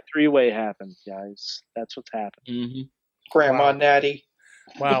to make a three-way happen, guys. That's what's happening. Grandma Wow. Natty.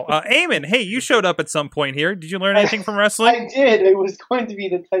 Wow. Eamon, hey, you showed up at some point here. Did you learn anything from wrestling? I did. It was going to be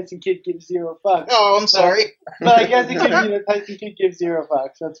the Tyson Kidd gives zero fucks. Oh, I'm sorry. But I guess it could be the Tyson Kidd gives zero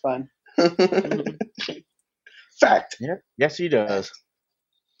fucks. That's fine. Fact. Yeah. Yes, he does.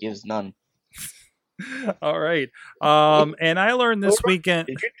 Gives none. All right. And I learned this weekend.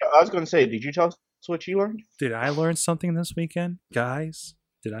 I was going to say, did you tell us what you learned? Did I learn something this weekend, guys?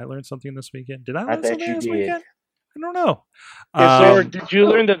 Did I learn something this weekend? Did I I learn bet something you this did. weekend? I don't know. Or did you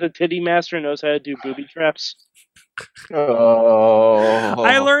learn that the Titty Master knows how to do booby traps? Oh.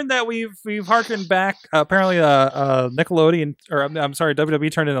 I learned that we've harkened back. Apparently, Nickelodeon, or I'm sorry,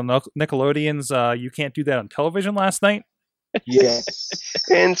 WWE turned it on Nickelodeon's. You can't do that on television last night. Yes.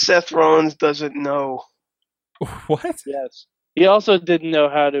 And Seth Rollins doesn't know. What? Yes. He also didn't know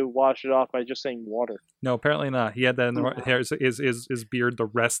how to wash it off by just saying water. No, apparently not. He had that in the his beard the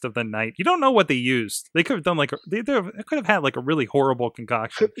rest of the night. You don't know what they used. They could have done like they could have had like a really horrible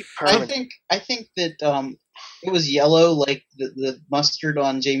concoction. Could be permanent. I think that it was yellow, like the mustard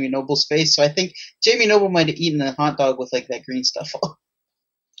on Jamie Noble's face. So I think Jamie Noble might have eaten a hot dog with like that green stuff on.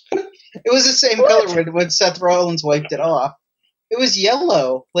 It was the same color when Seth Rollins wiped it off. It was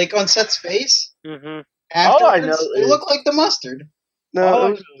yellow, like on Seth's face. Mm-hmm. All I Afterwards, know it is- looked like the mustard. No, Oh,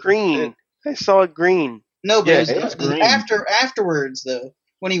 it was green. I saw it green. No, but Yeah, it it was was green. afterwards though.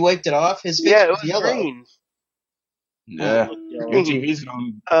 When he wiped it off, his face Yeah, it was was yellow. green. Yeah. Yellow. Your TV's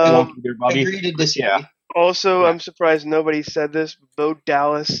going Um, wonky there, buddy. Agree to disagree. Yeah. Also, I'm surprised nobody said this. Bo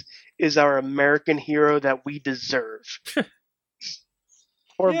Dallas is our American hero that we deserve.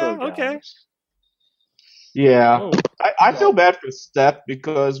 Poor Yeah, Bo okay. Dallas. Yeah. Oh. I feel bad for Steph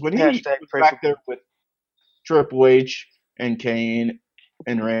because when he was Hashtag pray back for there with Triple H and Kane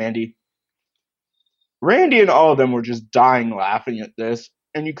and Randy and all of them were just dying laughing at this,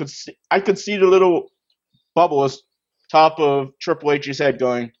 and I could see the little bubbles top of Triple H's head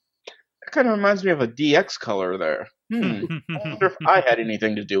going. That kind of reminds me of a DX color there. I wonder if I had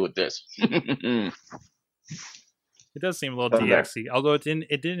anything to do with this. It does seem a little Okay. DXy, although it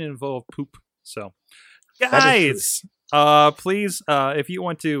didn't involve poop. So, That is guys, please, if you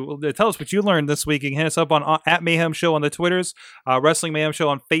want to tell us what you learned this week, you can hit us up on at Mayhem Show on the Twitters, Wrestling Mayhem Show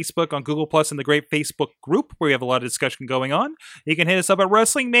on Facebook, on Google Plus, and the great Facebook group where we have a lot of discussion going on. You can hit us up at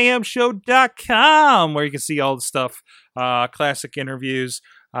WrestlingMayhemShow.com where you can see all the stuff, classic interviews,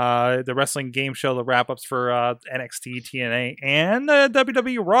 the wrestling game show, the wrap-ups for NXT, TNA, and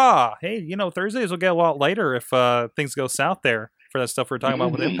WWE Raw. Hey, Thursdays will get a lot lighter if things go south there for that stuff we're talking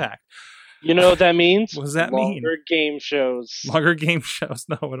about with Impact. You know what that means? What does that mean? Longer game shows. Longer game shows.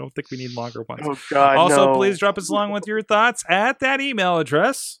 No, I don't think we need longer ones. Oh God! Also, no. please drop us along with your thoughts at that email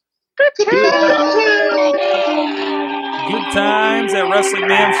address. Good times at Wrestling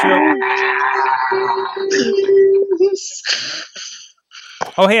Mayhem Show.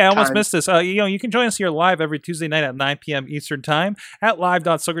 Oh, hey, I almost missed this. You can join us here live every Tuesday night at 9 p.m. Eastern Time at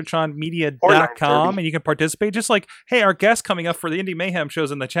live.sorgatronmedia.com, and you can participate. Just like, hey, our guest coming up for the Indie Mayhem shows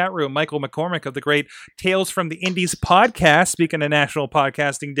in the chat room, Michael McCormick of the great Tales from the Indies podcast. Speaking of National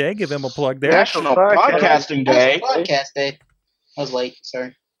Podcasting Day, give him a plug there. National Podcasting Day. Podcast day. I was late.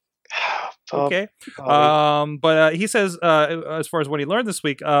 Sorry. Okay. But he says, as far as what he learned this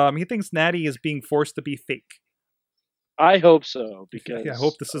week, he thinks Natty is being forced to be fake. I hope so, because I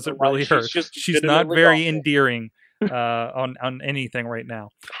hope this isn't really her. She's not very endearing on anything right now.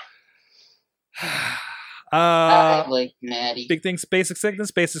 I like Natty. Big things, Basic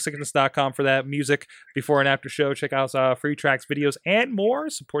Sickness, BasicSickness.com for that music before and after show. Check out free tracks, videos, and more.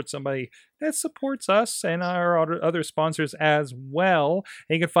 Support somebody that supports us and our other sponsors as well.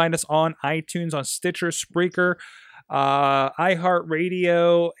 And you can find us on iTunes, on Stitcher, Spreaker,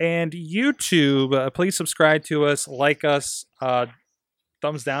 iHeartRadio, and YouTube. Please subscribe to us, like us,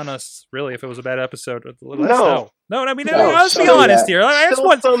 thumbs down us. Really, if it was a bad episode, let us know. No, I mean, let's be honest here. I just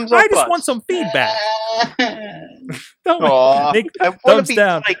want some feedback. Don't make thumbs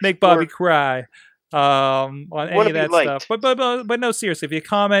down, make Bobby cry. On any of that stuff, but no, seriously, if you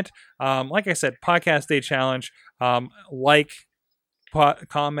comment, like I said, podcast day challenge,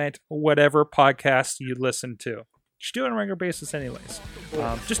 comment whatever podcast you listen to. Just do it on a regular basis anyways.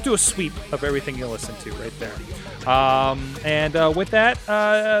 Just do a sweep of everything you listen to right there. And with that,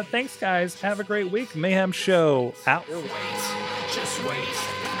 thanks guys. Have a great week. Mayhem Show out. Just wait,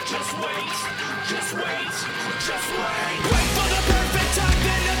 just wait, just wait, just wait. Wait for the perfect time,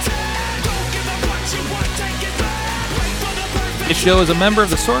 then attack. Don't give up what you want, take it back. Wait for the perfect. This show is a member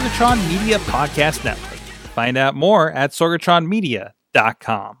of the Sorgatron Media Podcast Network. Find out more at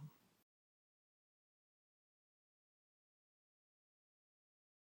sorgatronmedia.com.